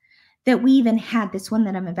forgot that we even had this one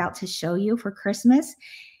that I'm about to show you for Christmas.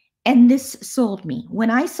 And this sold me.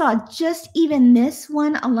 When I saw just even this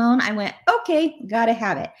one alone, I went, okay, gotta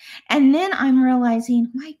have it. And then I'm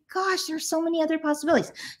realizing, my gosh, there's so many other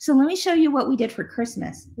possibilities. So let me show you what we did for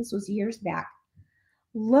Christmas. This was years back.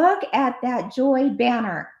 Look at that joy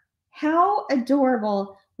banner. How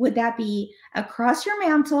adorable would that be across your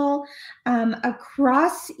mantle,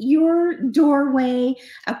 across your doorway,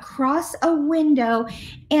 across a window?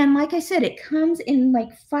 And like I said, it comes in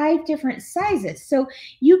like 5 different sizes. So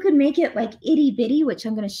you could make it like itty bitty, which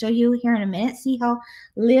I'm going to show you here in a minute. See how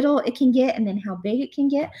little it can get and then how big it can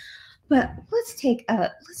get. But let's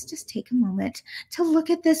just take a moment to look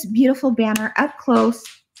at this beautiful banner up close.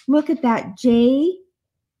 Look at that J.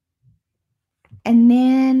 And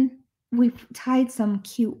then we've tied some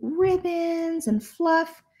cute ribbons and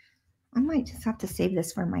fluff. I might just have to save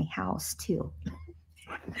this for my house too.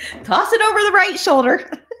 Toss it over the right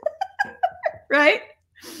shoulder, right?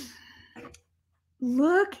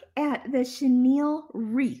 Look at the chenille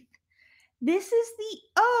wreath. This is the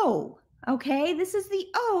O, okay? This is the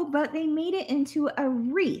O, but they made it into a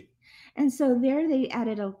wreath. And so there they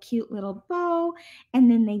added a cute little bow,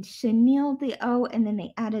 and then they chenilled the O, and then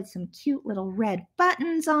they added some cute little red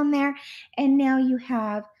buttons on there. And now you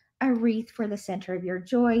have a wreath for the center of your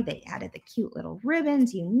joy. They added the cute little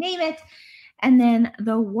ribbons, you name it. And then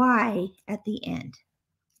the Y at the end.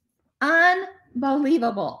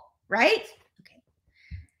 Unbelievable, right? Okay.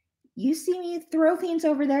 You see me throw things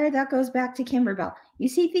over there, that goes back to Kimberbell. You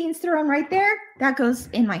see things thrown right there, that goes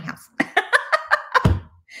in my house.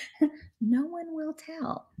 No one will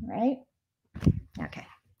tell, right? Okay.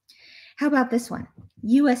 How about this one?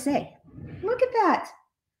 USA. Look at that.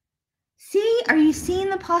 See, are you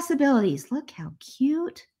seeing the possibilities? Look how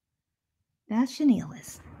cute that chenille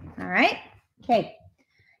is. All right. Okay.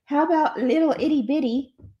 How about little itty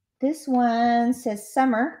bitty? This one says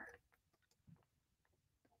summer.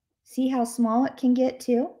 See how small it can get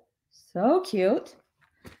too? So cute.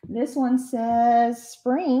 This one says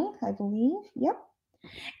spring, I believe. Yep.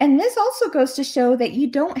 And this also goes to show that you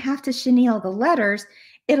don't have to chenille the letters.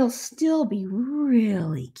 It'll still be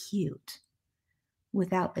really cute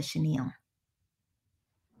without the chenille.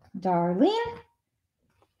 Darlene,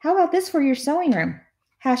 how about this for your sewing room?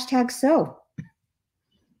 #sew.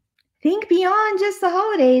 Think beyond just the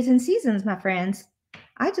holidays and seasons, my friends.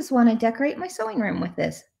 I just want to decorate my sewing room with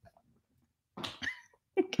this.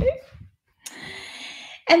 Okay.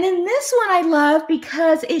 And then this one I love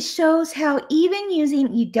because it shows how even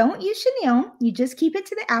using, you don't use chenille, you just keep it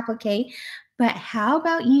to the applique, but how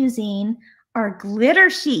about using our glitter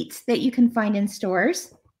sheets that you can find in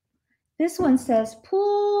stores? This one says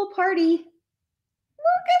pool party.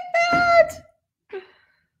 Look at that.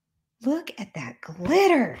 Look at that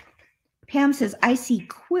glitter. Pam says, I see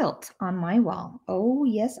quilt on my wall. Oh,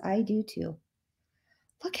 yes, I do too.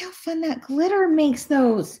 Look how fun that glitter makes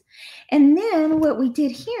those. And then what we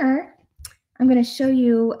did here, I'm going to show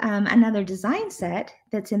you another design set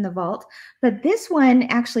that's in the vault. But this one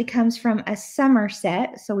actually comes from a summer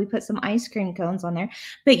set. So we put some ice cream cones on there.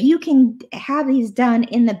 But you can have these done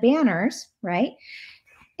in the banners, right?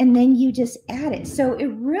 And then you just add it. So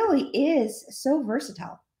it really is so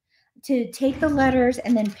versatile to take the letters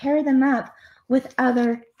and then pair them up with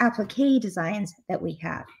other applique designs that we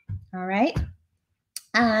have. All right.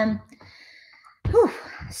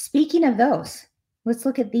 Speaking of those, let's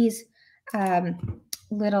look at these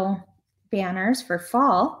little banners for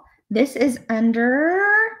fall. This is under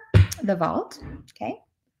the vault. Okay.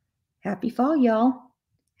 Happy fall, y'all.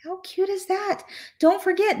 How cute is that? Don't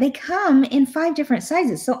forget, they come in 5 different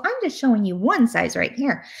sizes. So I'm just showing you one size right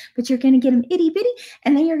here, but you're going to get them itty bitty,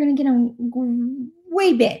 and then you're going to get them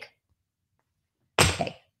way big.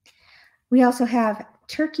 Okay. We also have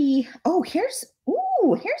turkey. Oh, here's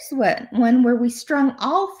one where we strung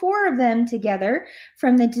all 4 of them together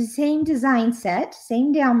from the same design set,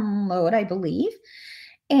 same download, I believe,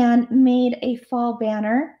 and made a fall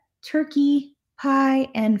banner, turkey, pie,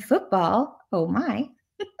 and football. Oh my.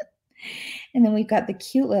 And then we've got the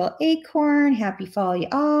cute little acorn, happy fall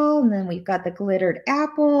y'all. And then we've got the glittered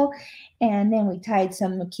apple. And then we tied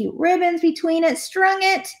some cute ribbons between it, strung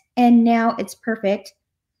it, and now it's perfect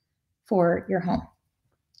for your home.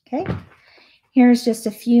 Okay. Here's just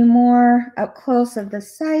a few more up close of the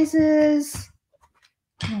sizes.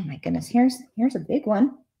 Oh my goodness, here's a big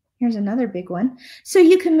one. Here's another big one. So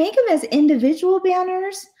you can make them as individual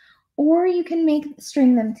banners, or you can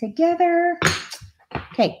string them together.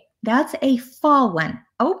 Okay, that's a fall one.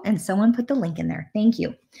 Oh, and someone put the link in there. Thank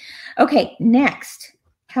you. Okay, next,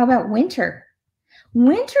 how about winter?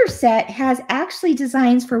 Winter set has actually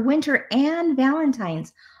designs for winter and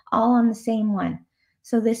Valentine's all on the same one.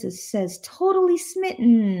 So this says totally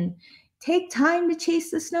smitten. Take time to chase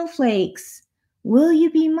the snowflakes. Will you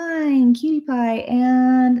be mine, cutie pie,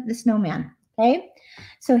 and the snowman. Okay,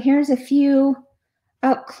 so here's a few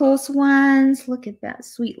up close ones. Look at that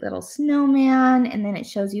sweet little snowman, and then it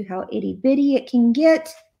shows you how itty bitty it can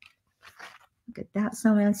get. Look at that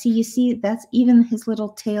snowman. See, you see that's even his little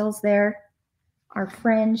tails there are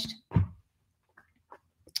fringed.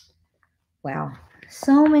 Wow,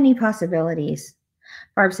 so many possibilities.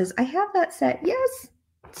 Barb says, I have that set. Yes,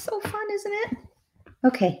 it's so fun, isn't it?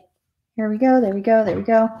 Okay, here we go, there we go, there we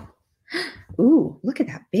go. Ooh, look at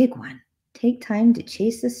that big one. Take time to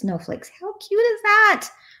chase the snowflakes. How cute is that?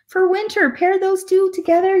 For winter, pair those two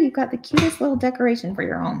together. You've got the cutest little decoration for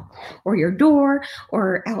your home or your door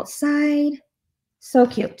or outside. So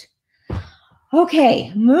cute.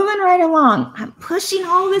 Okay, moving right along. I'm pushing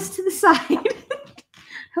all this to the side.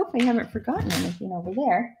 Hope I haven't forgotten anything over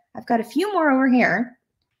there. I've got a few more over here.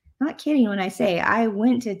 Not kidding when I say I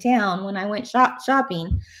went to town when I went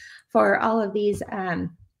shopping for all of these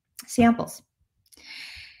samples.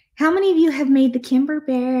 How many of you have made the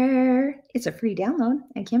Kimberbell? It's a free download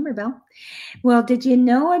at Kimberbell. Well, did you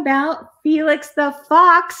know about Felix the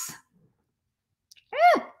Fox?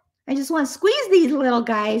 I just want to squeeze these little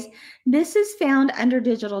guys. This is found under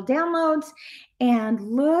digital downloads. And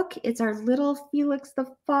look, it's our little Felix the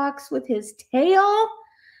Fox with his tail.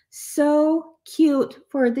 So cute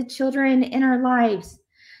for the children in our lives.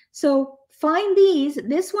 So find these.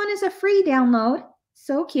 This one is a free download.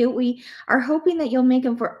 So cute. We are hoping that you'll make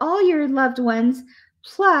them for all your loved ones.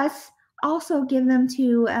 Plus, also give them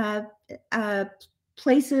to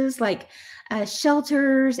places like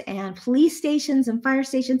shelters and police stations and fire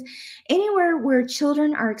stations. Anywhere where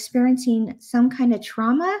children are experiencing some kind of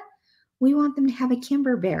trauma, we want them to have a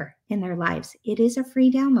Kimberbell in their lives. It is a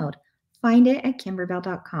free download. Find it at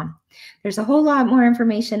kimberbell.com. There's a whole lot more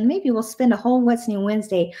information. Maybe we'll spend a whole What's New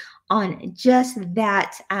Wednesday on just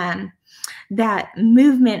that that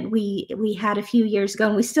movement we had a few years ago,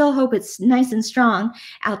 and we still hope it's nice and strong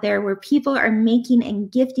out there where people are making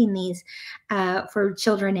and gifting these for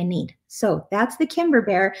children in need. So that's the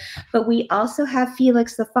Kimberbell, but we also have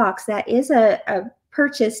Felix the Fox. That is a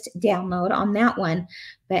purchased download on that one,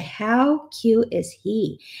 but how cute is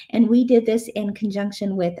he? And we did this in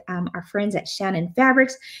conjunction with our friends at Shannon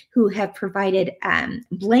Fabrics, who have provided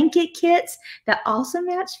blanket kits that also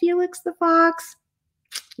match Felix the Fox.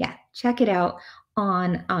 Yeah, check it out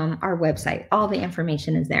on our website. All the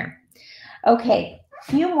information is there. Okay,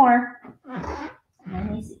 a few more. Let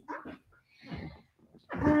me see.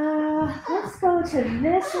 Let's go to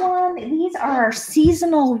this one. These are our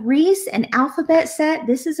seasonal wreaths and alphabet set.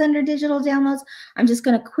 This is under digital downloads. I'm just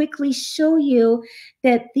going to quickly show you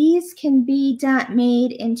that these can be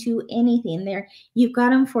made into anything. There, you've got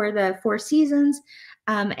them for the 4 seasons,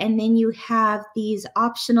 and then you have these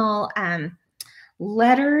optional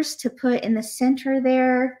letters to put in the center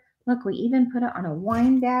there. Look, we even put it on a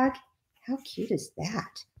wine bag. How cute is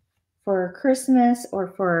that? For Christmas or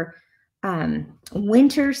for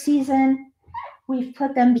winter season, we've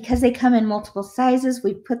put them, because they come in multiple sizes,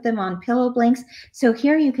 we've put them on pillow blanks. So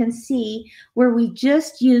here you can see where we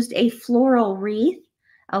just used a floral wreath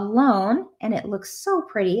alone, and it looks so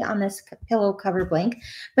pretty on this pillow cover blank.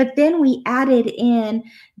 But then we added in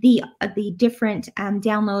the different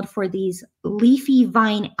download for these leafy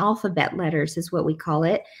vine alphabet letters, is what we call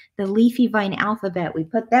it. The leafy vine alphabet. We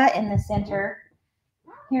put that in the center.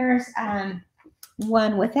 Here's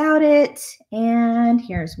one without it, and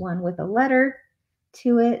here's one with a letter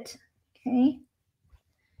to it. Okay.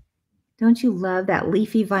 Don't you love that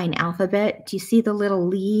leafy vine alphabet? Do you see the little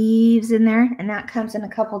leaves in there? And that comes in a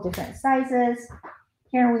couple different sizes.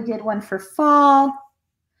 Here we did one for fall.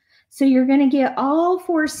 So you're going to get all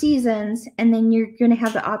 4 seasons, and then you're going to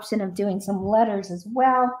have the option of doing some letters as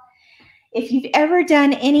well. If you've ever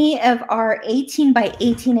done any of our 18 by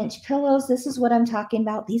 18 inch pillows, this is what I'm talking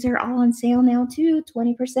about. These are all on sale now too,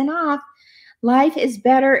 20% off. Life is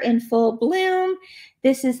better in full bloom.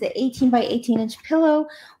 This is the 18 by 18 inch pillow.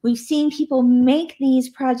 We've seen people make these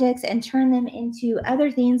projects and turn them into other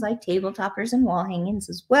things like table toppers and wall hangings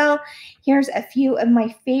as well. Here's a few of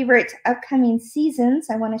my favorite upcoming seasons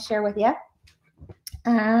I want to share with you.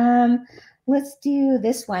 Let's do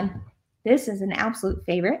this one. This is an absolute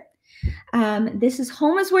favorite. This is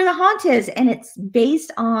Home is Where the Haunt Is, and it's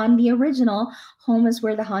based on the original Home is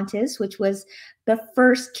Where the Haunt Is, which was the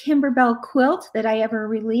first Kimberbell quilt that I ever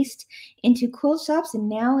released into quilt shops, and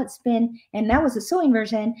now it's been, and that was a sewing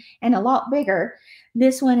version and a lot bigger.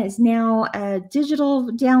 This one is now a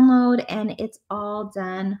digital download, and it's all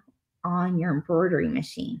done on your embroidery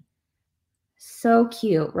machine. So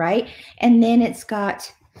cute, right? And then it's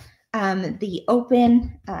got the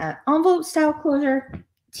open envelope style closure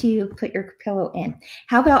to put your pillow in.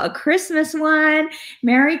 How about a Christmas one?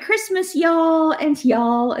 Merry Christmas, y'all, and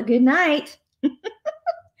y'all a good night.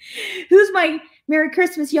 Who's my Merry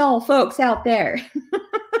Christmas, y'all folks out there?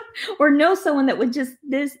 Or know someone that would just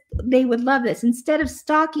they would love this. Instead of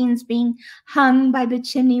stockings being hung by the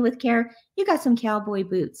chimney with care, you got some cowboy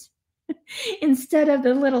boots. Instead of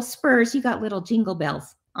the little spurs, you got little jingle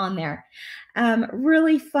bells on there.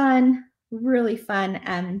 Really fun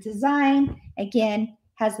design. Again,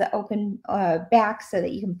 has the open back so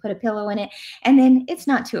that you can put a pillow in it. And then it's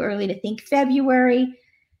not too early to think February.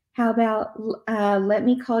 How about let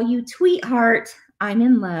me call you Tweetheart? I'm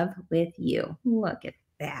in love with you. Look at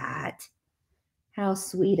that. How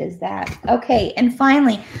sweet is that? Okay, and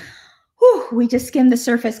finally, we just skimmed the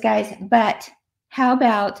surface, guys, but how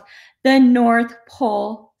about the North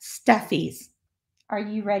Pole Stuffies? Are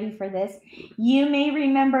you ready for this? You may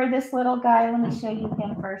remember this little guy. Let me show you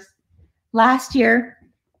him first. Last year,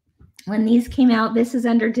 when these came out, this is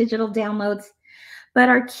under digital downloads, but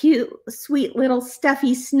our cute, sweet little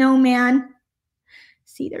stuffy snowman.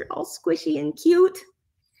 See, they're all squishy and cute.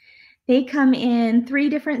 They come in 3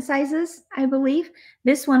 different sizes, I believe.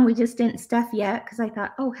 This one we just didn't stuff yet because I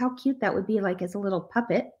thought, oh, how cute that would be like as a little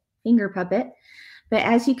puppet, finger puppet. But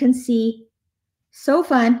as you can see, so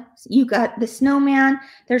fun. You got the snowman.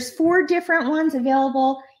 There's 4 different ones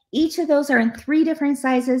available. Each of those are in 3 different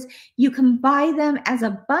sizes. You can buy them as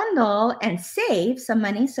a bundle and save some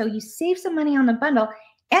money. So you save some money on the bundle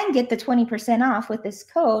and get the 20% off with this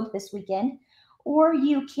code this weekend. Or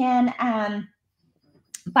you can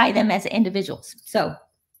buy them as individuals. So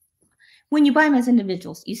when you buy them as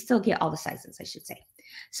individuals, you still get all the sizes, I should say.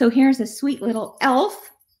 So here's a sweet little elf.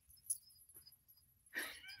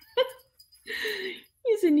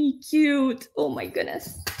 Isn't he cute? Oh my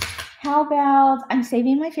goodness. How about, I'm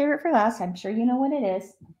saving my favorite for last. I'm sure you know what it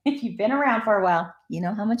is. If you've been around for a while, you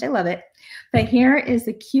know how much I love it. But here is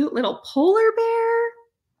the cute little polar bear.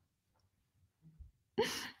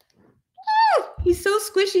 Oh, he's so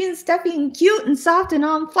squishy and stuffy and cute and soft and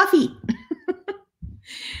all fluffy.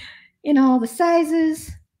 In all the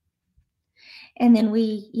sizes. And then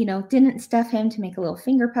we, didn't stuff him to make a little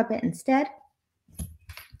finger puppet instead.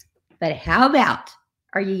 But how about,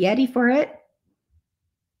 are you Yeti for it?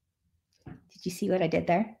 Did you see what I did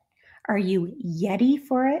there? Are you Yeti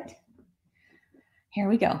for it? Here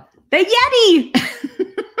we go. The Yeti!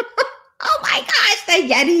 Oh my gosh, the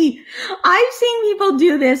Yeti! I've seen people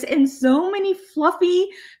do this in so many fluffy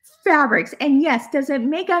fabrics. And yes, does it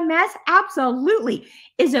make a mess? Absolutely.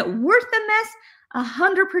 Is it worth the mess?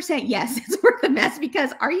 100% yes, it's worth the mess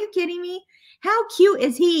because are you kidding me? How cute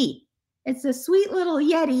is he? It's a sweet little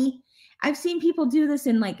Yeti. I've seen people do this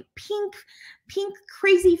in like pink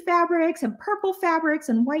crazy fabrics and purple fabrics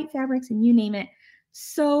and white fabrics and you name it.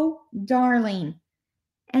 So darling.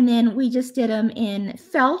 And then we just did them in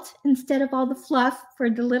felt instead of all the fluff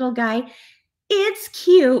for the little guy. It's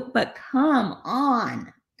cute, but come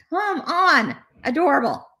on,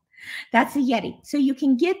 adorable. That's a Yeti. So you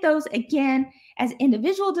can get those again as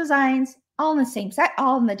individual designs, all in the same set,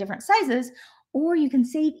 all in the different sizes, or you can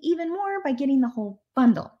save even more by getting the whole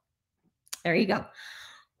bundle. There you go.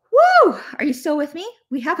 Woo! Are you still with me?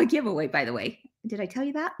 We have a giveaway, by the way. Did I tell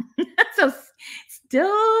you that? So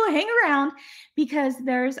still hang around because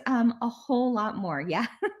there's a whole lot more. Yeah.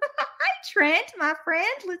 Hi, Trent, my friend.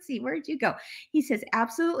 Let's see. Where'd you go? He says,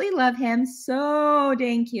 absolutely love him. So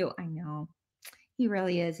dang cute. I know. He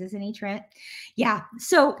really is, isn't he, Trent? Yeah.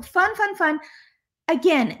 So fun.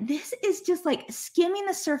 Again, this is just like skimming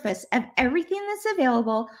the surface of everything that's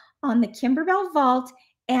available on the Kimberbell Vault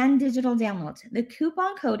and digital downloads. The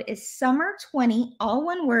coupon code is summer20, all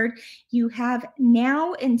one word. You have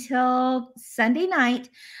now until Sunday night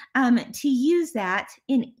to use that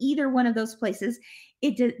in either one of those places.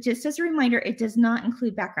 Just as a reminder, it does not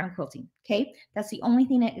include background quilting, okay? That's the only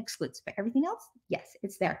thing it excludes, but everything else, yes,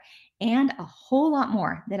 it's there. And a whole lot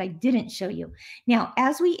more that I didn't show you. Now,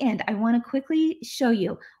 as we end, I want to quickly show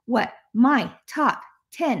you what my top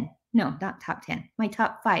 10, no, not top 10, my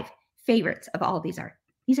top 5 favorites of all of these are.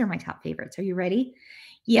 These are my top favorites. Are you ready?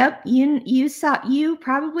 Yep, you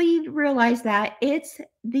probably realize that it's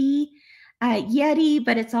the Yeti,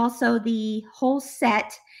 but it's also the whole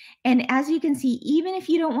set. And as you can see, even if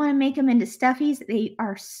you don't want to make them into stuffies, they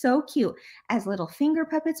are so cute as little finger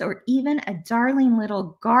puppets or even a darling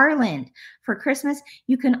little garland for Christmas.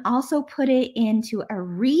 You can also put it into a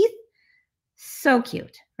wreath. So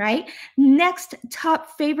cute, right? Next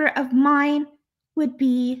top favorite of mine would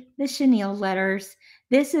be the chenille letters.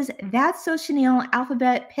 This is That's So Chenille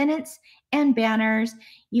alphabet pennants and banners.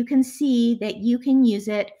 You can see that you can use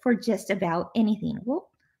it for just about anything.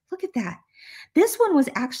 Well, look at that. This one was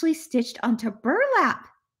actually stitched onto burlap.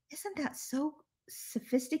 Isn't that so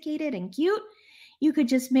sophisticated and cute? You could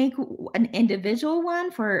just make an individual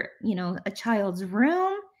one for, a child's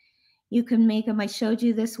room. You can make them. I showed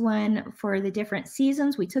you this one for the different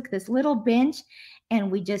seasons. We took this little bench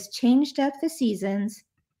and we just changed up the seasons.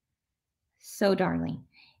 So darling.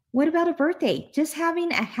 What about a birthday? Just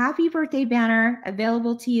having a happy birthday banner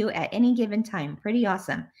available to you at any given time. Pretty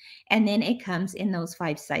awesome. And then it comes in those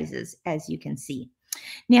 5 sizes, as you can see.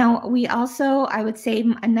 Now, we also, I would say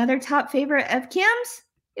another top favorite of Kim's,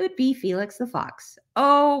 it would be Felix the Fox.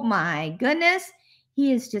 Oh my goodness.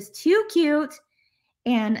 He is just too cute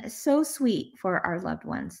and so sweet for our loved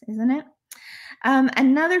ones, isn't it?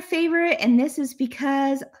 Another favorite, and this is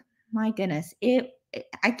because, my goodness,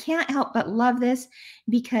 I can't help but love this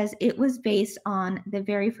because it was based on the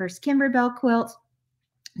very first Kimberbell quilt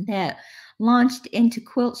that launched into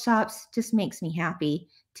quilt shops. Just makes me happy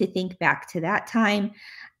to think back to that time.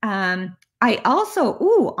 I also,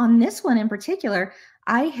 on this one in particular,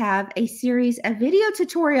 I have a series of video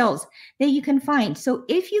tutorials that you can find. So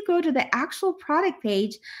if you go to the actual product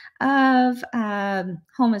page of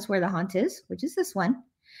Home is Where the Haunt Is, which is this one,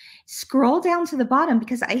 scroll down to the bottom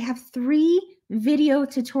because I have 3 video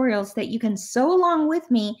tutorials that you can sew along with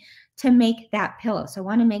me to make that pillow. So I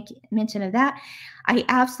want to make mention of that. I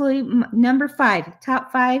absolutely, number 5,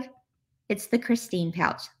 top 5, it's the Christine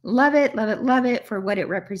pouch. Love it, love it, love it for what it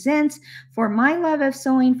represents, for my love of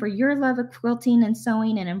sewing, for your love of quilting and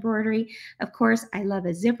sewing and embroidery. Of course, I love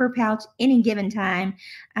a zipper pouch any given time.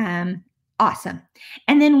 Awesome.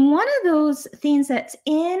 And then one of those things that's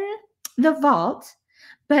in the vault,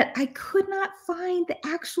 but I could not find the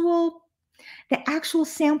actual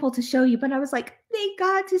sample to show you, but I was like, thank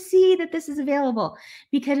God to see that this is available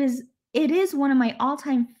because it is one of my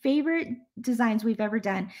all-time favorite designs we've ever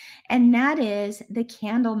done, and that is the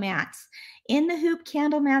candle mats. In the hoop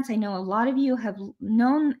candle mats, I know a lot of you have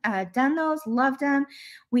done those, loved them.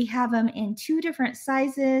 We have them in 2 different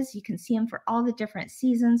sizes. You can see them for all the different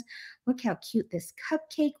seasons. Look how cute this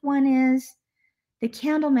cupcake one is. The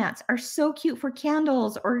candle mats are so cute for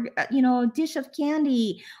candles or, a dish of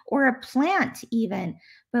candy or a plant even.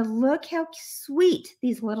 But look how sweet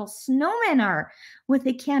these little snowmen are with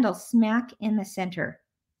the candle smack in the center.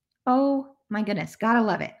 Oh my goodness, gotta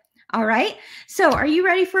love it. All right, so are you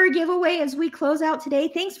ready for a giveaway as we close out today?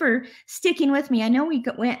 Thanks for sticking with me. I know we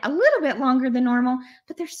went a little bit longer than normal,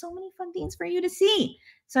 but there's so many fun things for you to see.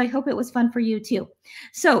 So I hope it was fun for you too.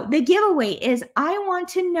 So the giveaway is I want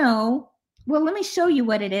to know, well, let me show you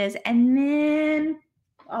what it is, and then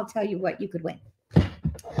I'll tell you what you could win.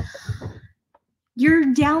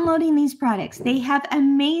 You're downloading these products. They have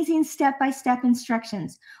amazing step-by-step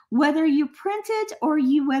instructions. Whether you print it or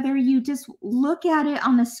whether you just look at it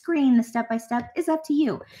on the screen, the step-by-step is up to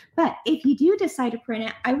you. But if you do decide to print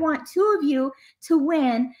it, I want 2 of you to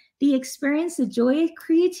win the Experience the Joy of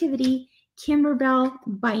Creativity Kimberbell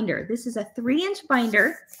binder. This is a 3-inch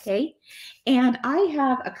binder, okay? And I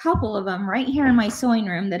have a couple of them right here in my sewing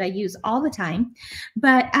room that I use all the time.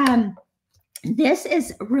 But this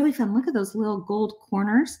is really fun. Look at those little gold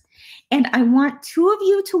corners. And I want 2 of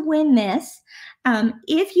you to win this.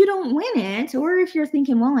 If you don't win it, or if you're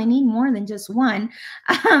thinking, well, I need more than just one,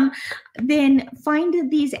 then find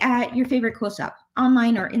these at your favorite quilt shop,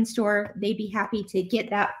 online or in store. They'd be happy to get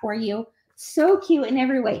that for you. So cute in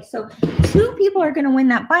every way. So 2 people are going to win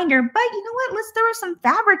that binder, but you know what? Let's throw some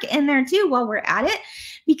fabric in there too while we're at it,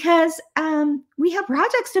 because we have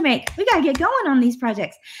projects to make. We got to get going on these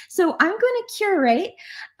projects. So I'm going to curate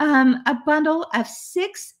a bundle of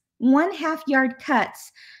 6 1/2 yard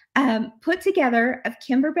cuts put together of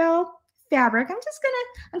Kimberbell fabric.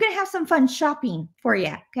 I'm going to have some fun shopping for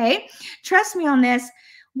you. Okay. Trust me on this.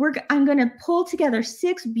 I'm going to pull together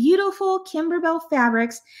 6 beautiful Kimberbell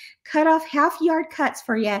fabrics, cut off 1/2 yard cuts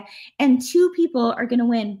for you, and 2 people are going to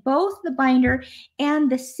win both the binder and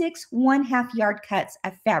the 6 1/2 yard cuts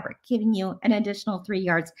of fabric, giving you an additional 3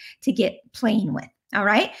 yards to get playing with. All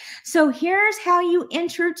right. So here's how you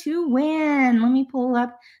enter to win. Let me pull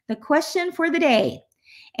up the question for the day.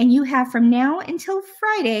 And you have from now until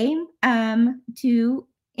Friday to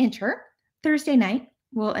enter, Thursday night.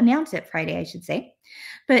 We'll announce it Friday, I should say.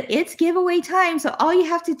 But it's giveaway time. So all you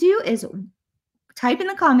have to do is type in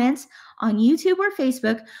the comments on YouTube or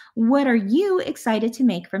Facebook, what are you excited to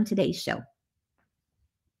make from today's show?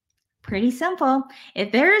 Pretty simple.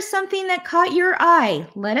 If there is something that caught your eye,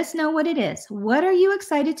 let us know what it is. What are you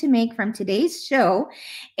excited to make from today's show?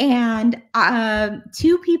 And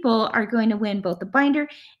 2 people are going to win both the binder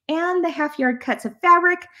and the half-yard cuts of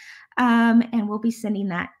fabric. And we'll be sending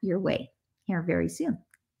that your way here very soon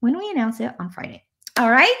when we announce it on Friday. All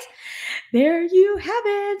right, there you have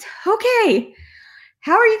it. Okay,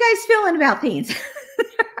 how are you guys feeling about things?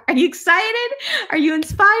 Are you excited? Are you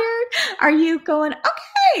inspired? Are you going,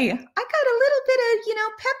 okay, I got a little bit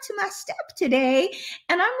of, pep to my step today,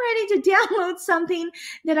 and I'm ready to download something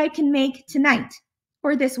that I can make tonight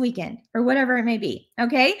or this weekend or whatever it may be,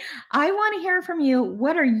 okay? I want to hear from you.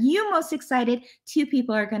 What are you most excited? 2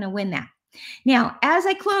 people are going to win that. Now, as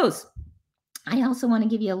I close, I also want to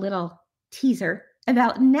give you a little teaser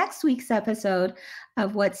about next week's episode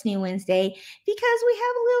of What's New Wednesday, because we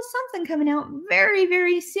have a little something coming out very,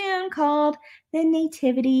 very soon called the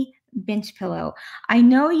Nativity Bench Pillow. I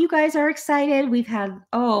know you guys are excited. We've had,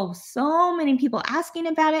 so many people asking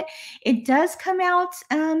about it. It does come out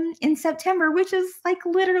in September, which is like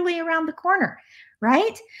literally around the corner,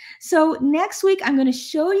 right? So next week, I'm going to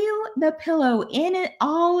show you the pillow in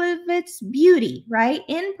all of its beauty, right?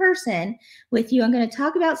 In person with you. I'm going to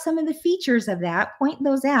talk about some of the features of that, point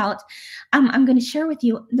those out. I'm going to share with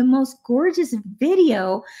you the most gorgeous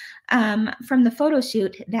video from the photo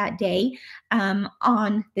shoot that day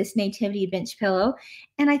on this Nativity Bench Pillow.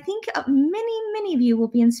 And I think many of you will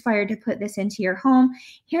be inspired to put this into your home.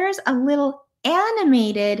 Here's a little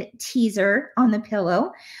animated teaser on the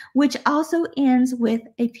pillow, which also ends with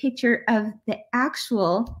a picture of the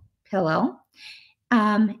actual pillow.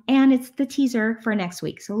 And it's the teaser for next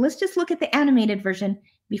week. So let's just look at the animated version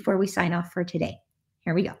before we sign off for today.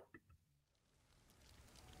 Here we go.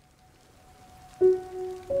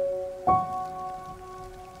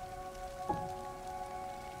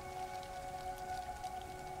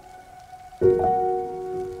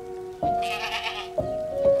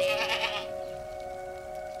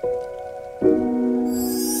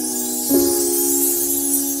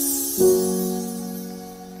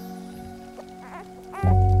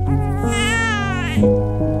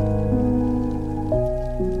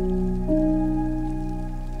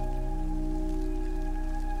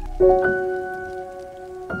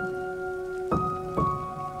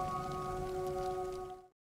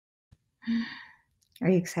 Are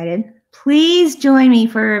you excited? Please join me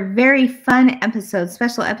for a very fun episode,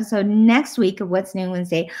 special episode next week of What's New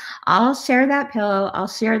Wednesday. I'll share that pillow. I'll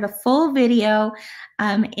share the full video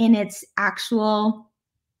in its actual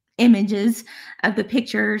images of the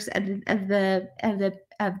pictures of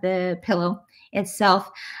the pillow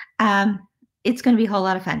itself. It's going to be a whole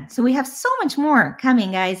lot of fun. So we have so much more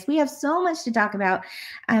coming, guys. We have so much to talk about.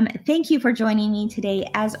 Thank you for joining me today.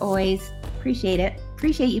 As always, appreciate it.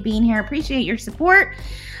 Appreciate you being here. Appreciate your support.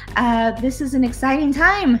 This is an exciting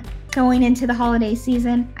time going into the holiday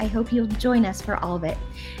season. I hope you'll join us for all of it.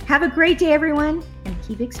 Have a great day, everyone, and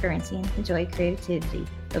keep experiencing the joy of creativity.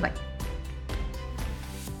 Bye-bye.